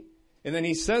me, and then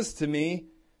He says to me,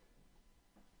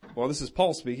 well, this is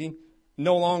Paul speaking,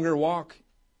 no longer walk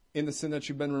in the sin that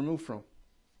you've been removed from.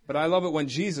 But I love it when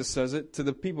Jesus says it to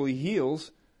the people He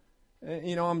heals.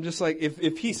 You know, I'm just like,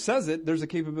 if He says it, there's a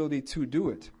capability to do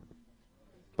it.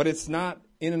 But it's not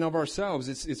in and of ourselves.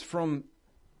 It's from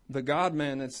the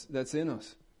God-man that's in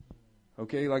us.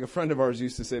 Okay, like a friend of ours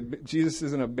used to say, Jesus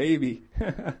isn't a baby.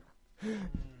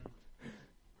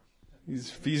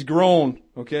 He's grown,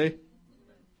 okay?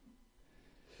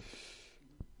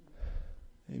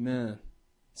 Amen.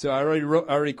 So I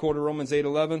already quoted Romans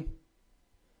 8:11.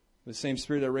 The same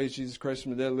Spirit that raised Jesus Christ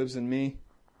from the dead lives in me.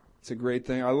 It's a great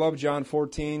thing. I love John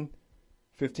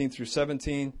 14:15 through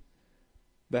 17.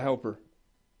 The Helper,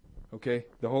 okay?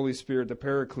 The Holy Spirit, the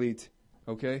Paraclete,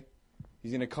 okay?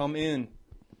 He's going to come in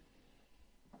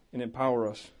and empower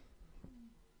us,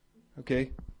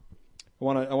 okay? I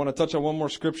want to touch on one more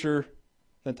scripture,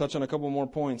 then touch on a couple more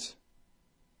points.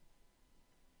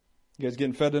 You guys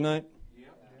getting fed tonight?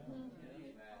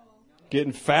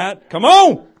 Getting fat? Come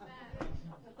on!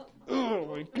 Oh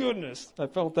my goodness. I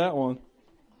felt that one.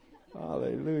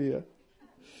 Hallelujah.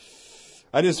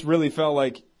 I just really felt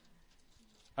like,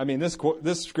 I mean, this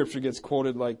scripture gets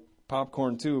quoted like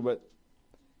popcorn too, but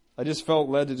I just felt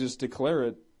led to just declare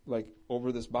it like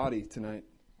over this body tonight.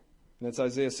 And that's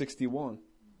Isaiah 61.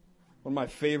 One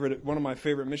of my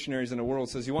favorite missionaries in the world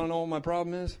says, "You want to know what my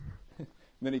problem is?" And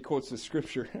then he quotes the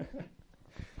scripture.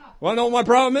 Want to know what my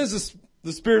problem is?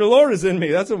 The Spirit of the Lord is in me.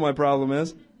 That's what my problem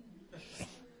is.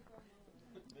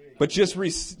 But just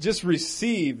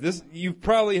receive this. You've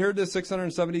probably heard this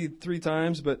 673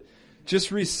 times, but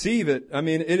just receive it. I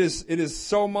mean, it is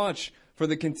so much for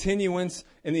the continuance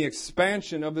and the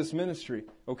expansion of this ministry.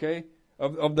 Okay,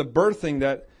 of the birthing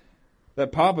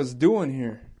that Papa's doing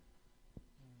here.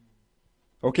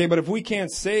 Okay, but if we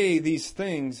can't say these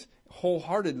things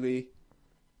wholeheartedly,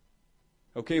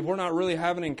 okay, if we're not really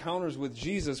having encounters with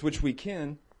Jesus, which we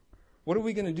can, what are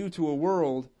we going to do to a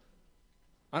world?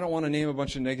 I don't want to name a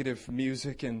bunch of negative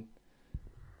music and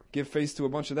give face to a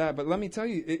bunch of that, but let me tell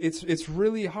you, it's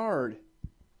really hard,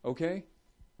 okay?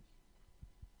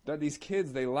 That these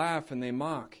kids, they laugh and they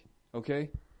mock, okay?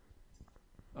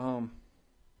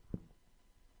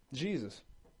 Jesus.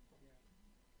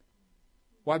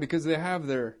 Why? Because they have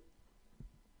their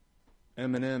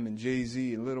Eminem and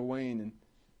Jay-Z and Lil Wayne and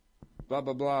blah,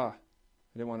 blah, blah. I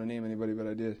didn't want to name anybody, but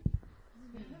I did.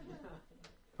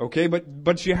 Okay,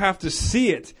 but you have to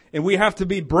see it. And we have to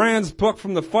be brands plucked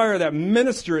from the fire that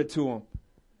minister it to them.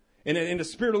 And the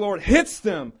Spirit of the Lord hits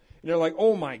them. And they're like,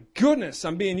 oh my goodness,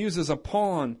 I'm being used as a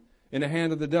pawn in the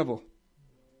hand of the devil.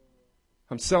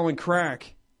 I'm selling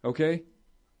crack, okay?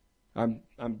 I'm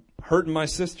hurting my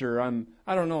sister. I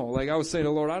don't know. Like I was saying to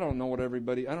the Lord, I don't know what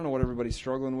everybody's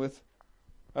struggling with.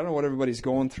 I don't know what everybody's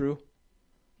going through.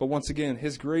 But once again,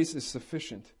 His grace is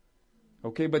sufficient.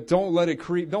 Okay, but don't let it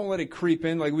creep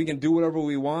in like we can do whatever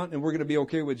we want and we're going to be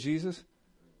okay with Jesus.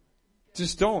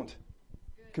 Just don't.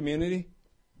 Community.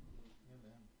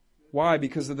 Why?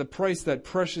 Because of the price that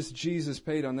precious Jesus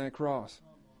paid on that cross.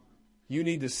 You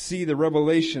need to see the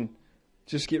revelation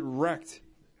just get wrecked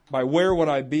by where would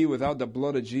I be without the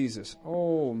blood of Jesus?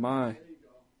 Oh my.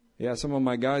 Yeah, some of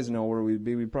my guys know where we'd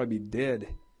be. We'd probably be dead.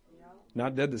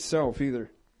 Not dead to self either.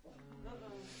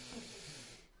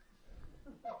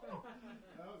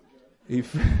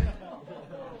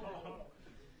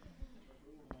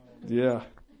 Yeah.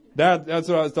 That's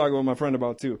what I was talking with my friend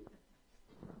about too.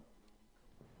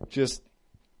 Just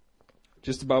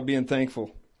about being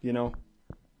thankful, you know,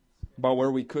 about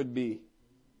where we could be,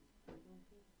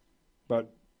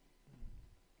 but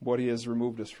what He has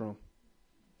removed us from.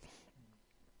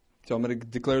 So I'm going to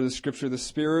declare the scripture, the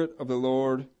Spirit of the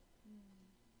Lord,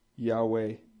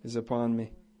 Yahweh, is upon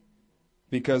me,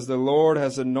 because the Lord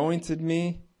has anointed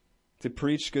me to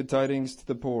preach good tidings to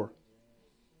the poor.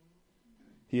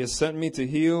 He has sent me to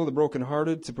heal the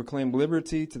brokenhearted, to proclaim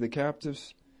liberty to the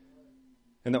captives,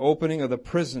 and the opening of the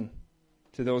prison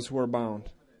to those who are bound.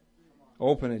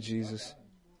 Open it, Jesus.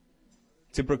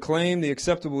 To proclaim the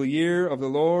acceptable year of the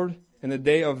Lord and the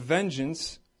day of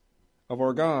vengeance of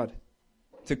our God.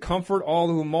 To comfort all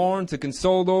who mourn, to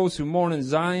console those who mourn in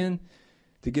Zion,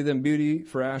 to give them beauty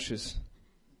for ashes,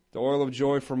 the oil of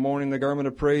joy for mourning, the garment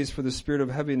of praise for the spirit of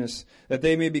heaviness, that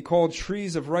they may be called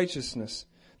trees of righteousness,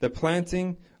 the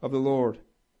planting of the Lord,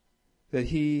 that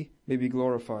He may be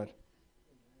glorified.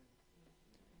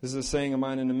 This is a saying of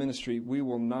mine in the ministry: we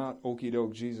will not okie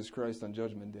doke Jesus Christ on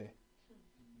Judgment Day.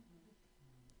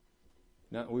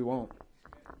 No, we won't.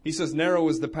 He says, narrow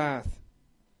is the path.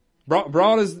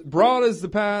 Broad is the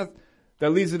path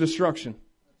that leads to destruction.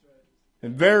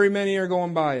 And very many are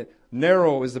going by it.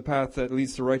 Narrow is the path that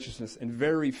leads to righteousness, and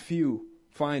very few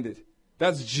find it.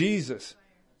 That's Jesus.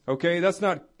 Okay? That's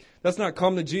not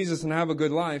come to Jesus and have a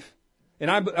good life. And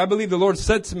I believe the Lord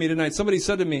said to me tonight, somebody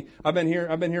said to me, I've been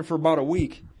here for about a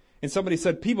week. And somebody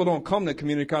said, people don't come to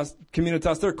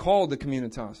Communitas, they're called to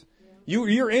Communitas.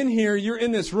 You're in here, you're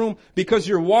in this room because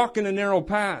you're walking a narrow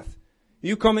path.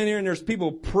 You come in here and there's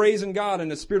people praising God and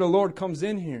the Spirit of the Lord comes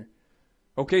in here.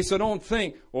 Okay, so don't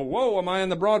think, well, whoa, am I on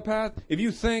the broad path? If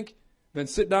you think, then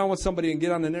sit down with somebody and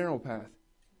get on the narrow path.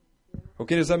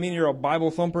 Okay, does that mean you're a Bible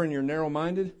thumper and you're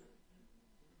narrow-minded?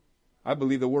 I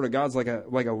believe the Word of God's like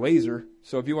a laser.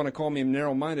 So if you want to call me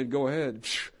narrow-minded, go ahead.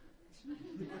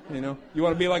 You know, you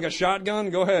want to be like a shotgun?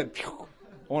 Go ahead. I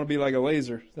want to be like a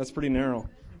laser. That's pretty narrow.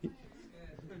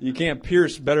 You can't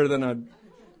pierce better than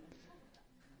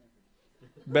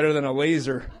a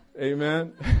laser.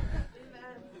 Amen.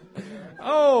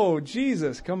 Oh,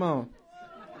 Jesus, come on.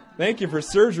 Thank you for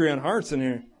surgery on hearts in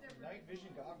here.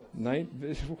 Night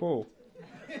vision. Whoa.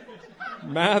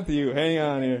 Matthew, hang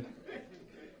on here.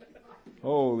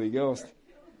 Holy Ghost.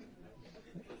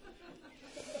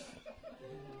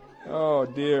 Oh,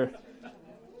 dear.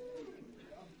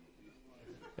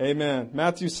 Amen.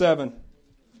 Matthew 7.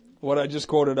 What I just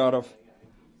quoted out of.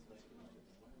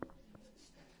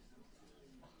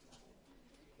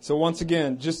 So once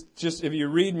again, just if you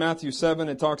read Matthew 7,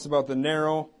 it talks about the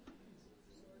narrow.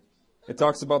 It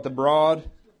talks about the broad.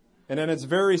 And then it's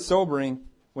very sobering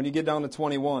when you get down to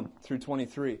 21 through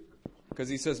 23. Because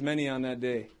he says, many on that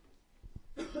day.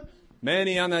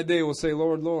 Many on that day will say,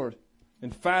 Lord, Lord.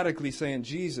 Emphatically saying,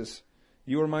 Jesus,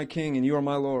 you are my King and you are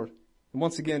my Lord. And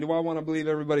once again, do I want to believe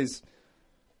everybody's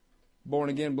born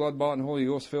again, blood bought, and Holy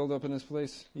Ghost filled up in this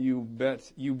place? You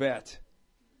bet. You bet.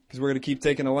 Because we're going to keep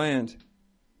taking the land.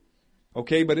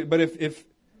 Okay, but if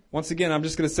once again, I'm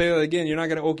just going to say that again, you're not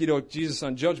going to okey doke Jesus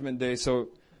on Judgment Day. So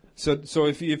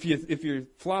if you're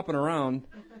flopping around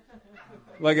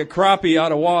like a crappie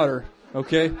out of water,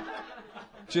 okay,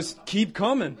 just keep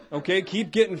coming, okay,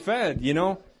 keep getting fed, you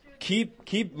know, get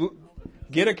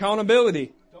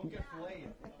accountability.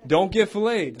 Don't get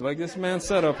filleted, like this man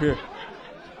said up here.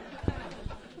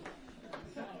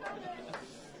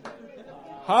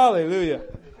 Hallelujah.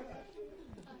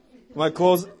 My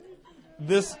close.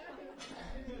 This,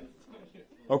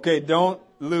 okay, don't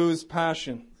lose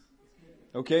passion.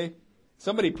 Okay?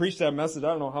 Somebody preached that message, I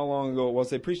don't know how long ago it was.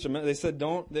 They preached they said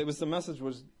the message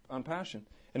was on passion.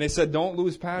 And they said, don't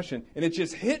lose passion. And it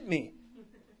just hit me.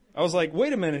 I was like,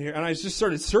 wait a minute here. And I just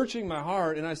started searching my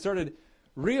heart, and I started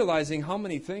realizing how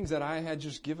many things that I had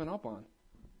just given up on.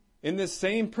 In this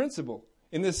same principle.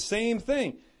 In this same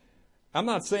thing. I'm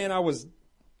not saying I was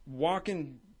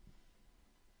walking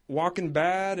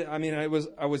bad. I mean, I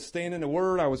was staying in the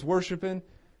Word. I was worshiping,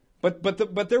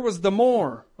 but there was the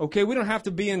more. Okay, we don't have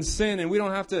to be in sin, and we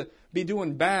don't have to be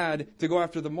doing bad to go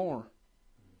after the more.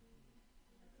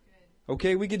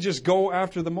 Okay, we could just go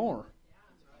after the more.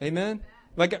 Amen.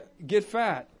 Like get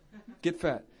fat.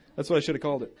 That's what I should have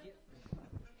called it.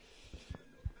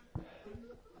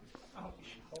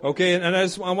 Okay, and I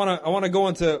want to go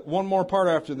into one more part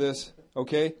after this.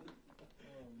 Okay.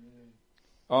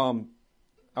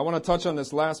 I want to touch on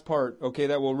this last part, okay,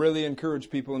 that will really encourage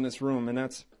people in this room, and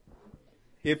that's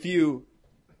if you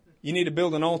need to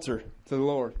build an altar to the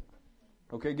Lord.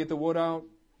 Okay, get the wood out,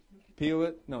 peel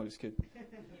it. No, just kidding.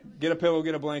 Get a pillow,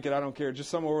 get a blanket, I don't care. Just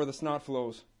somewhere where the snot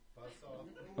flows.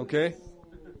 Okay?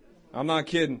 I'm not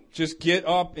kidding. Just get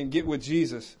up and get with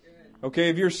Jesus. Okay,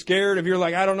 if you're scared, if you're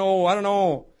like, I don't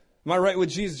know, am I right with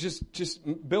Jesus?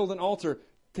 Just build an altar.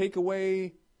 Take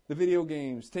away the video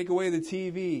games. Take away the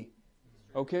TV.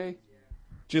 Okay?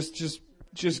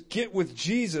 Just get with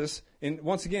Jesus and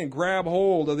once again grab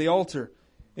hold of the altar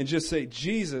and just say,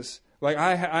 Jesus, like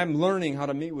I'm learning how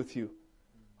to meet with you.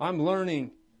 I'm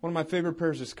learning. One of my favorite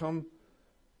prayers is come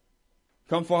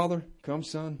Father, come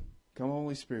Son, come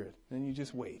Holy Spirit. Then you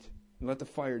just wait and let the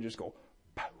fire just go,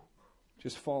 pow,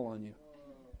 just fall on you.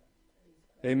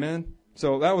 Amen?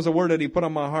 So that was a word that he put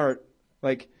on my heart.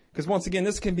 Like, because once again,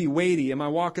 this can be weighty. Am I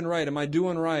walking right? Am I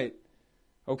doing right?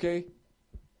 Okay?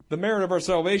 The merit of our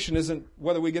salvation isn't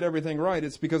whether we get everything right.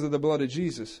 It's because of the blood of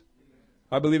Jesus.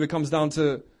 I believe it comes down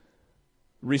to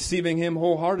receiving Him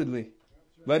wholeheartedly,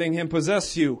 letting Him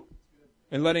possess you,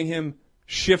 and letting Him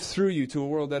shift through you to a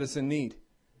world that is in need.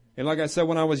 And like I said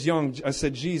when I was young, I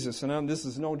said, Jesus, and this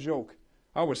is no joke.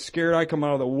 I was scared. I come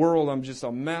out of the world. I'm just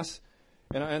a mess.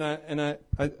 And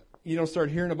I start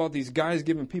hearing about these guys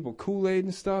giving people Kool-Aid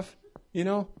and stuff, you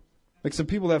know. Like some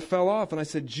people that fell off, and I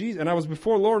said, Jesus, and I was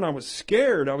before Lord, and I was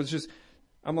scared.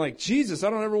 I'm like, Jesus, I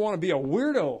don't ever want to be a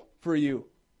weirdo for you.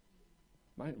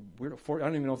 Weirdo for you? I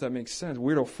don't even know if that makes sense.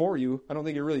 Weirdo for you. I don't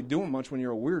think you're really doing much when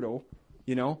you're a weirdo,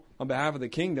 you know, on behalf of the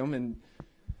kingdom.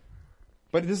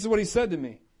 But this is what he said to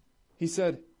me. He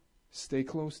said, stay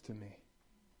close to me.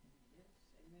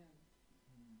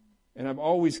 And I've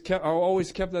always kept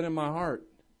that in my heart.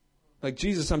 Like,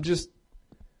 Jesus, I'm just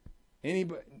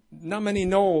anybody. Not many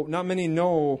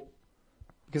know,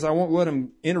 because I won't let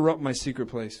them interrupt my secret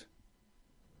place.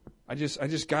 I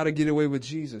just got to get away with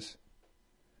Jesus.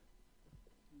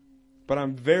 But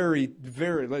I'm very,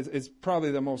 very, it's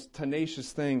probably the most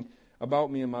tenacious thing about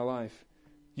me in my life.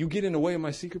 You get in the way of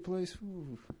my secret place?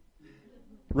 Ooh.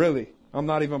 Really, I'm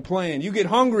not even playing. You get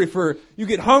hungry for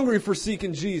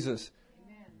seeking Jesus.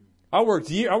 I worked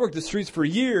the streets for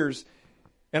years.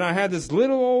 And I had this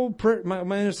little old, my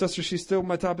intercessor, she's still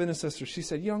my top intercessor. She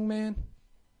said, young man,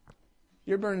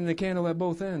 you're burning the candle at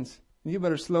both ends. You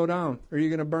better slow down or you're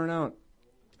going to burn out.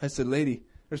 I said, lady,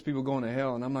 there's people going to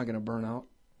hell and I'm not going to burn out.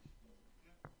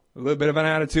 A little bit of an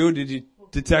attitude. Did you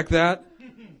detect that?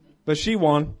 But she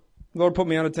won. The Lord put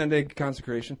me on a 10-day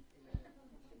consecration.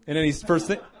 And then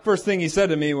first thing he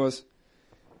said to me was,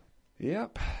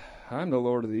 "Yep, I'm the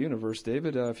Lord of the universe,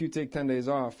 David. If you take 10 days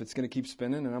off, it's going to keep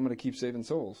spinning, and I'm going to keep saving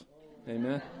souls."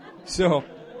 Amen. So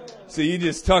you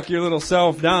just tuck your little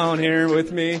self down here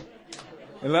with me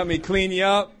and let me clean you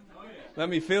up. Let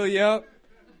me fill you up.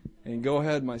 And go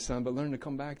ahead, my son, but learn to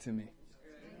come back to me.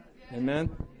 Amen.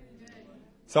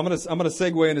 So I'm going to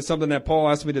segue into something that Paul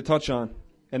asked me to touch on,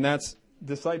 and that's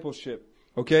discipleship.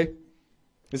 Okay?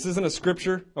 This isn't a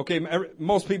scripture. Okay,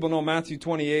 most people know Matthew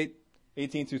 28,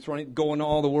 18 through 20. Go into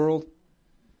all the world,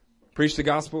 preach the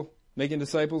gospel, making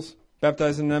disciples,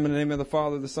 baptizing them in the name of the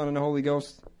Father, the Son, and the Holy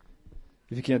Ghost.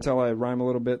 If you can't tell, I rhyme a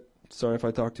little bit. Sorry if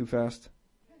I talk too fast.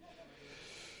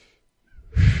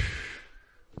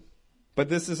 But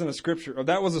this isn't a scripture. Oh,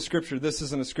 that was a scripture. This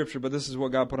isn't a scripture, but this is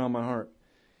what God put on my heart.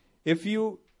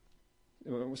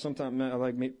 Sometimes I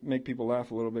like make people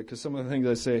laugh a little bit because some of the things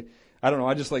I say, I don't know,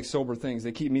 I just like sober things.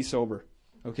 They keep me sober,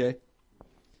 okay?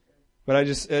 But I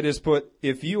just put,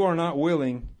 if you are not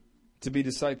willing to be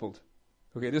discipled,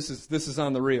 okay, this is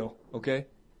on the real, okay?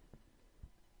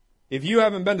 If you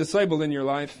haven't been discipled in your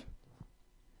life,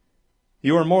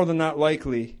 you are more than not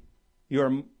likely, you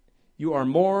are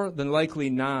more than likely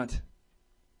not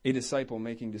a disciple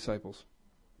making disciples.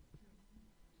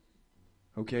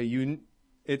 Okay,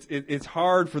 it's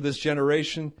hard for this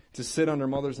generation to sit under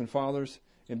mothers and fathers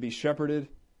and be shepherded.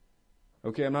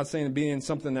 Okay, I'm not saying be in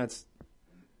something that's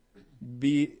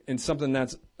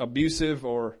abusive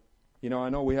or, I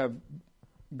know we have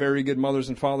very good mothers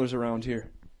and fathers around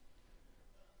here.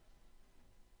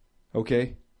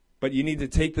 Okay, but you need to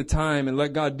take the time and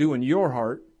let God do in your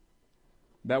heart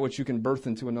that which you can birth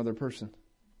into another person.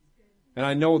 And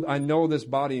I know this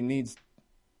body needs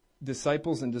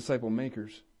disciples and disciple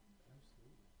makers.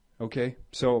 Okay,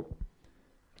 so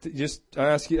I just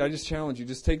challenge you,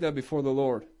 just take that before the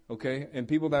Lord. Okay, and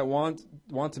people that want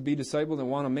to be discipled and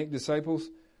want to make disciples,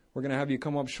 we're going to have you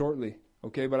come up shortly.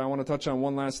 Okay, but I want to touch on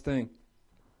one last thing,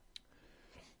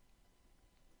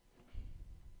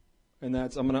 and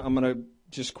that's I'm gonna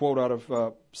just quote out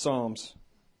of Psalms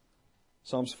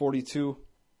 42.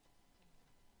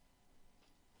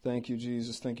 Thank you,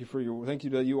 Jesus. Thank you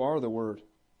that you are the Word.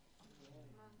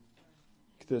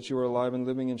 That you are alive and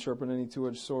living and sharper than any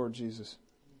two-edged sword, Jesus.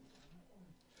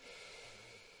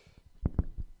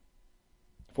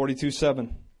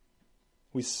 42:7.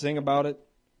 We sing about it.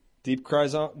 Deep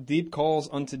cries out, deep calls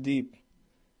unto deep,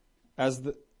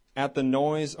 at the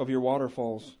noise of your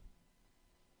waterfalls.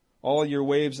 All your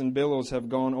waves and billows have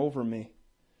gone over me.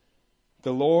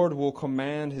 The Lord will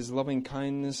command his loving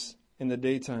kindness in the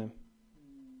daytime,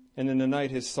 and in the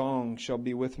night his song shall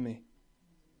be with me,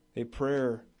 a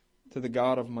prayer to the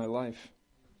God of my life.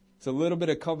 It's a little bit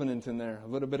of covenant in there, a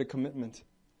little bit of commitment.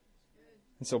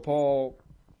 And so Paul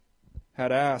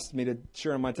had asked me to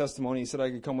share my testimony. He said I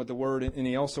could come with the word, and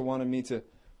he also wanted me to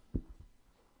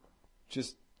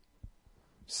just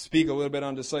speak a little bit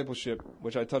on discipleship,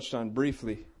 which I touched on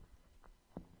briefly.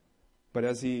 But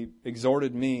as he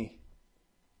exhorted me,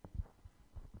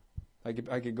 I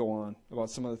could go on about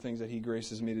some of the things that he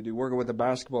graces me to do. Working with the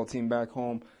basketball team back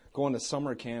home, going to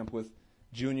summer camp with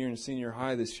junior and senior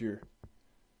high this year.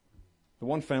 The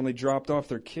one family dropped off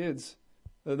their kids.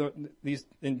 In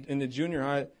the junior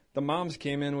high, the moms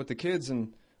came in with the kids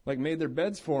and made their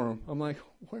beds for them. I'm like,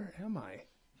 where am I?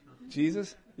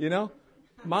 Jesus,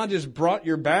 Mom just brought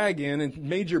your bag in and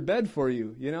made your bed for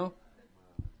you,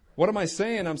 What am I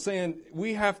saying? I'm saying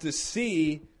we have to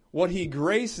see what he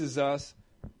graces us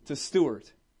to steward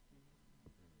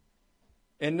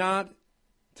and not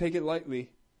take it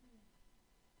lightly.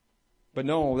 But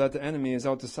know that the enemy is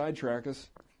out to sidetrack us,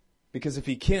 because if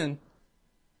he can,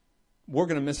 we're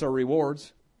going to miss our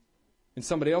rewards and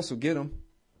somebody else will get them.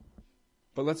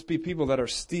 But let's be people that are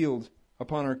steeled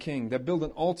upon our King, that build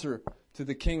an altar to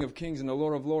the King of Kings and the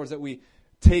Lord of Lords, that we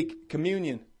take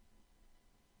communion.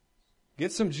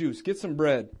 Get some juice, get some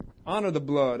bread, honor the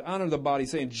blood, honor the body,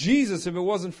 saying, Jesus, if it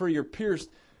wasn't for your pierced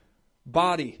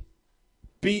body,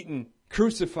 beaten,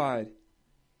 crucified,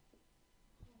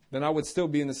 then I would still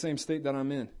be in the same state that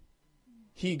I'm in.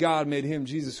 He, God, made him,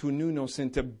 Jesus, who knew no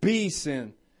sin, to be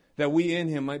sin, that we in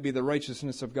him might be the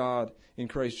righteousness of God in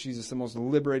Christ Jesus, the most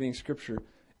liberating scripture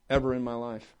ever in my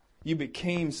life. You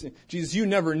became sin. Jesus, you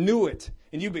never knew it,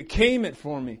 and you became it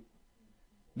for me,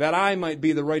 that I might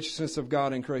be the righteousness of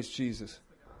God in Christ Jesus.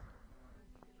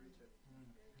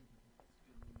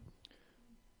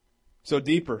 So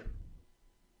deeper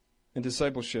in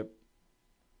discipleship.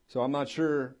 So I'm not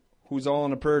sure who's all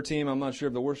on the prayer team. I'm not sure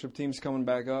if the worship team's coming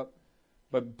back up.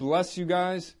 But bless you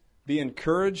guys. Be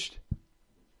encouraged.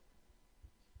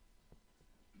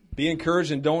 Be encouraged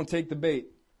and don't take the bait.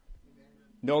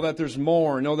 Know that there's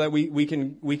more. Know that we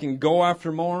can go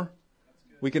after more.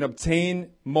 We can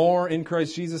obtain more in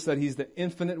Christ Jesus, that He's the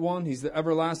infinite one. He's the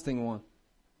everlasting one.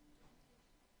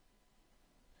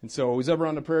 And so who's ever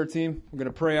on the prayer team, we're going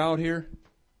to pray out here.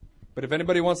 But if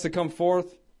anybody wants to come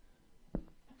forth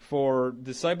for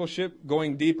discipleship,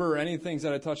 going deeper, or any things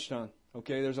that I touched on,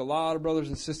 okay, there's a lot of brothers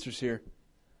and sisters here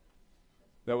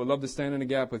that would love to stand in the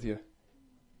gap with you.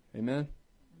 Amen.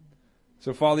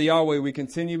 So, Father Yahweh, we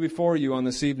continue before you on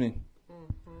this evening.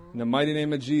 In the mighty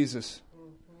name of Jesus,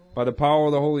 by the power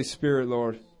of the Holy Spirit,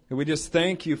 Lord. And we just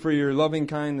thank you for your loving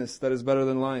kindness that is better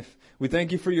than life. We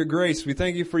thank you for your grace. We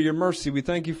thank you for your mercy. We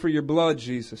thank you for your blood,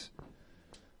 Jesus.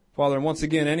 Father, and once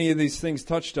again, any of these things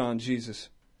touched on, Jesus.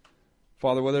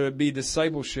 Father, whether it be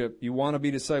discipleship, you want to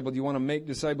be discipled, you want to make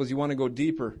disciples, you want to go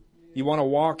deeper. You want to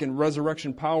walk in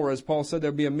resurrection power. As Paul said,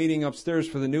 there'll be a meeting upstairs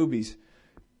for the newbies.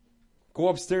 Go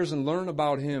upstairs and learn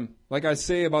about Him. Like I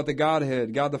say about the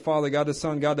Godhead, God the Father, God the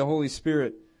Son, God the Holy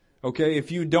Spirit. Okay,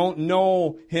 if you don't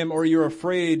know Him or you're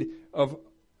afraid of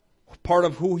part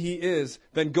of who He is,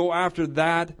 then go after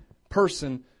that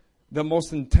person the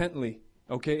most intensely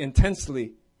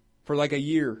for like a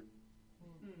year.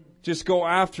 Just go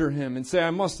after Him and say,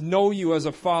 I must know you as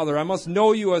a Father. I must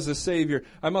know you as a Savior.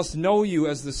 I must know you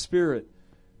as the Spirit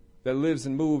that lives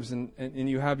and moves and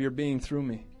you have your being through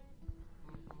me.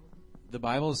 The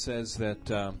Bible says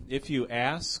that if you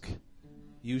ask,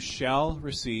 you shall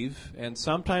receive. And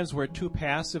sometimes we're too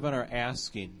passive in our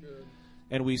asking.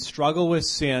 And we struggle with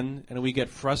sin and we get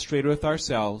frustrated with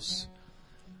ourselves.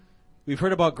 We've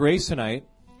heard about grace tonight.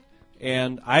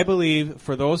 And I believe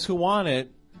for those who want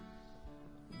it,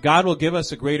 God will give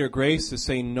us a greater grace to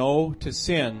say no to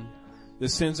sin, the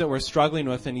sins that we're struggling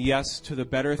with, and yes to the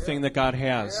better thing that God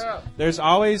has. There's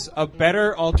always a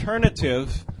better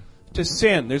alternative to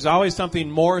sin. There's always something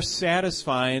more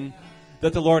satisfying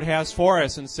that the Lord has for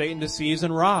us, and Satan deceives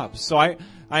and robs. So I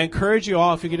encourage you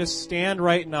all, if you could just stand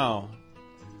right now.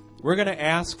 We're going to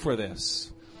ask for this.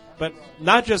 But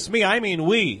not just me, I mean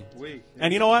we.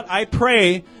 And you know what? I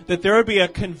pray that there would be a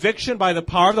conviction by the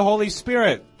power of the Holy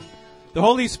Spirit. The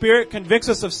Holy Spirit convicts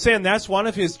us of sin. That's one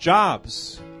of His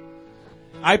jobs.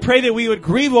 I pray that we would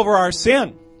grieve over our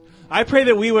sin. I pray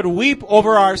that we would weep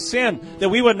over our sin, that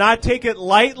we would not take it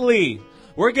lightly.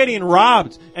 We're getting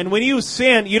robbed. And when you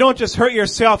sin, you don't just hurt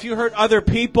yourself, you hurt other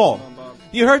people.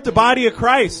 You hurt the body of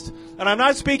Christ. And I'm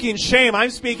not speaking shame, I'm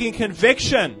speaking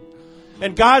conviction.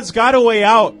 And God's got a way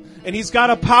out, and He's got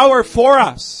a power for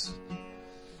us.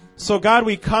 So God,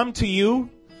 we come to you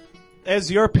as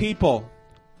your people.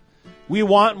 We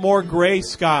want more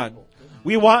grace, God.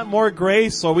 We want more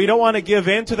grace, so we don't want to give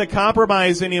in to the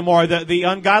compromise anymore, the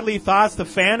ungodly thoughts, the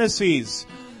fantasies,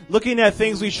 looking at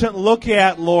things we shouldn't look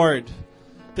at, Lord,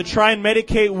 to try and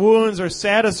medicate wounds or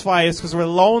satisfy us because we're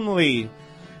lonely.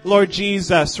 Lord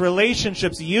Jesus,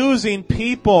 relationships, using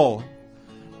people,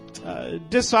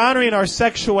 dishonoring our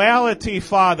sexuality,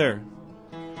 Father,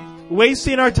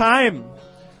 wasting our time,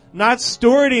 not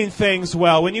stewarding things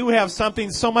well when you have something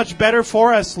so much better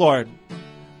for us, Lord.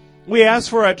 We ask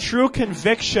for a true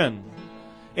conviction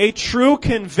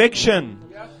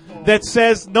that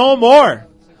says, no more.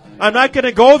 I'm not going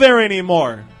to go there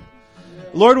anymore.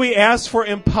 Lord, we ask for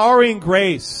empowering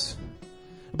grace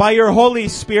by your Holy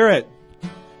Spirit.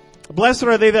 Blessed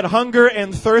are they that hunger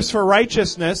and thirst for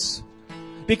righteousness,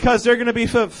 because they're going to be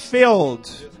fulfilled.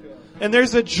 And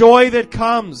there's a joy that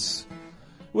comes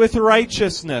with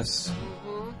righteousness.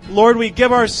 Lord, we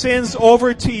give our sins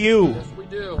over to you.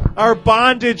 Our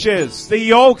bondages, the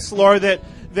yokes, Lord,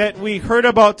 that we heard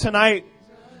about tonight.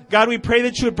 God, we pray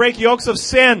that you would break yokes of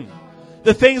sin,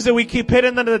 the things that we keep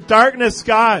hidden in the darkness,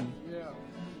 God.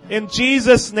 In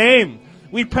Jesus' name,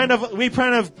 we pray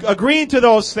of agreeing to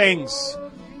those things,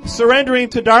 surrendering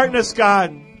to darkness,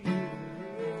 God.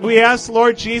 We ask,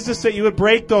 Lord Jesus, that you would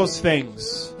break those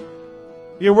things.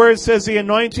 Your word says the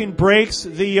anointing breaks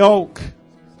the yoke.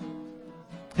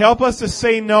 Help us to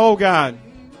say no, God.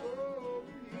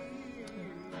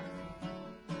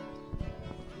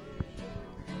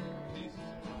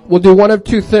 We'll do one of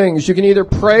two things. You can either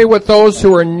pray with those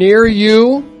who are near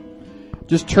you.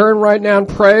 Just turn right now and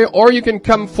pray. Or you can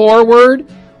come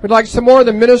forward. We'd like some more of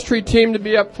the ministry team to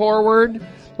be up forward.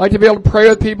 I'd like to be able to pray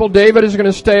with people. David is going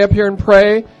to stay up here and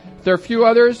pray. There are a few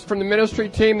others from the ministry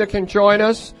team that can join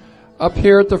us up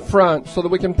here at the front so that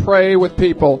we can pray with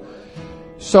people.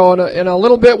 So in a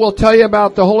little bit, we'll tell you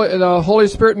about the Holy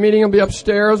Spirit meeting. Will be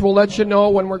upstairs. We'll let you know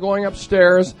when we're going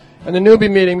upstairs, and the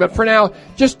newbie meeting. But for now,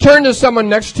 just turn to someone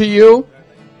next to you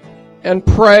and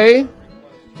pray.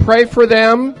 Pray for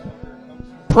them.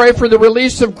 Pray for the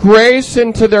release of grace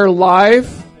into their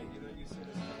life.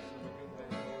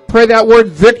 Pray that word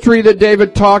victory that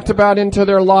David talked about into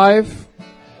their life.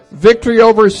 Victory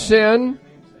over sin.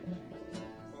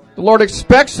 The Lord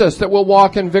expects us that we'll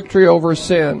walk in victory over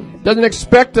sin. Doesn't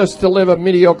expect us to live a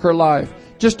mediocre life.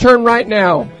 Just turn right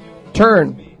now.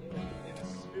 Turn.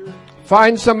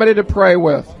 Find somebody to pray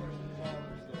with.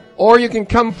 Or you can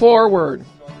come forward.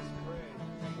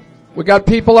 We got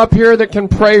people up here that can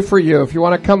pray for you if you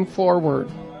want to come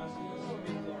forward.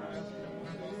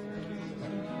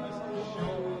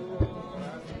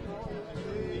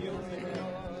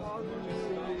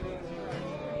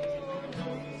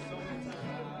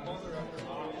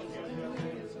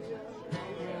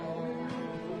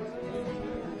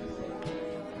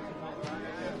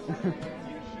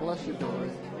 Bless you,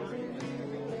 Dory.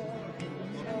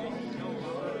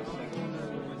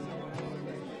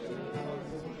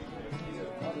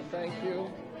 Father, thank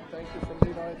you. Thank you for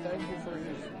Levi. Thank you for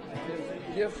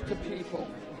his gift to people.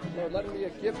 Lord, let him be a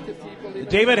gift to people.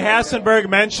 David Hassenberg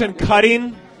mentioned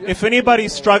cutting. If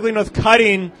anybody's struggling with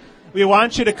cutting, we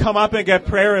want you to come up and get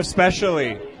prayer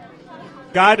especially.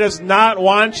 God does not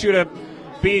want you to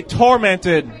be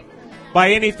tormented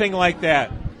by anything like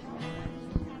that.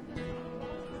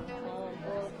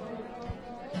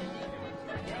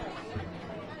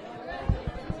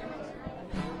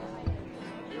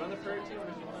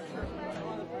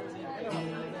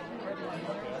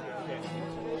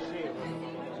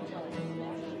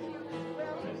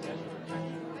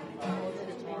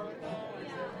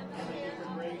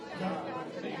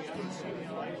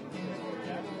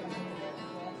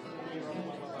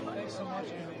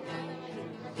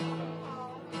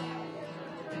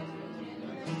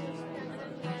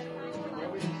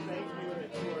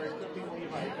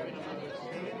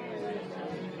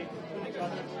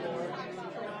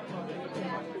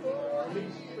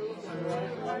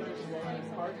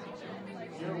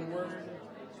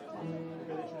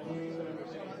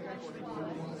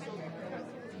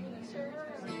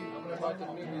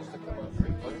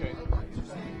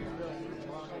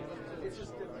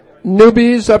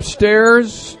 Newbies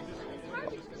upstairs.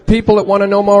 People that want to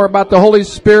know more about the Holy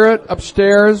Spirit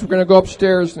upstairs. We're going to go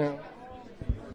upstairs now.